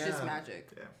just magic. It's just magic.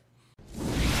 Yeah.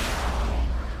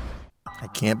 I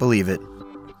can't believe it.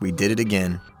 We did it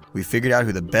again. We figured out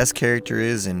who the best character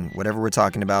is in whatever we're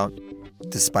talking about,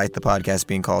 despite the podcast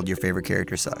being called Your Favorite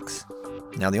Character Sucks.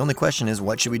 Now the only question is,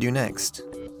 what should we do next?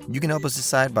 You can help us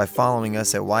decide by following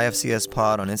us at YFCS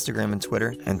Pod on Instagram and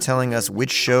Twitter and telling us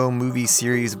which show, movie,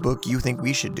 series, book you think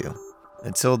we should do.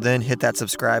 Until then, hit that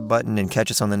subscribe button and catch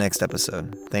us on the next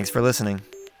episode. Thanks for listening.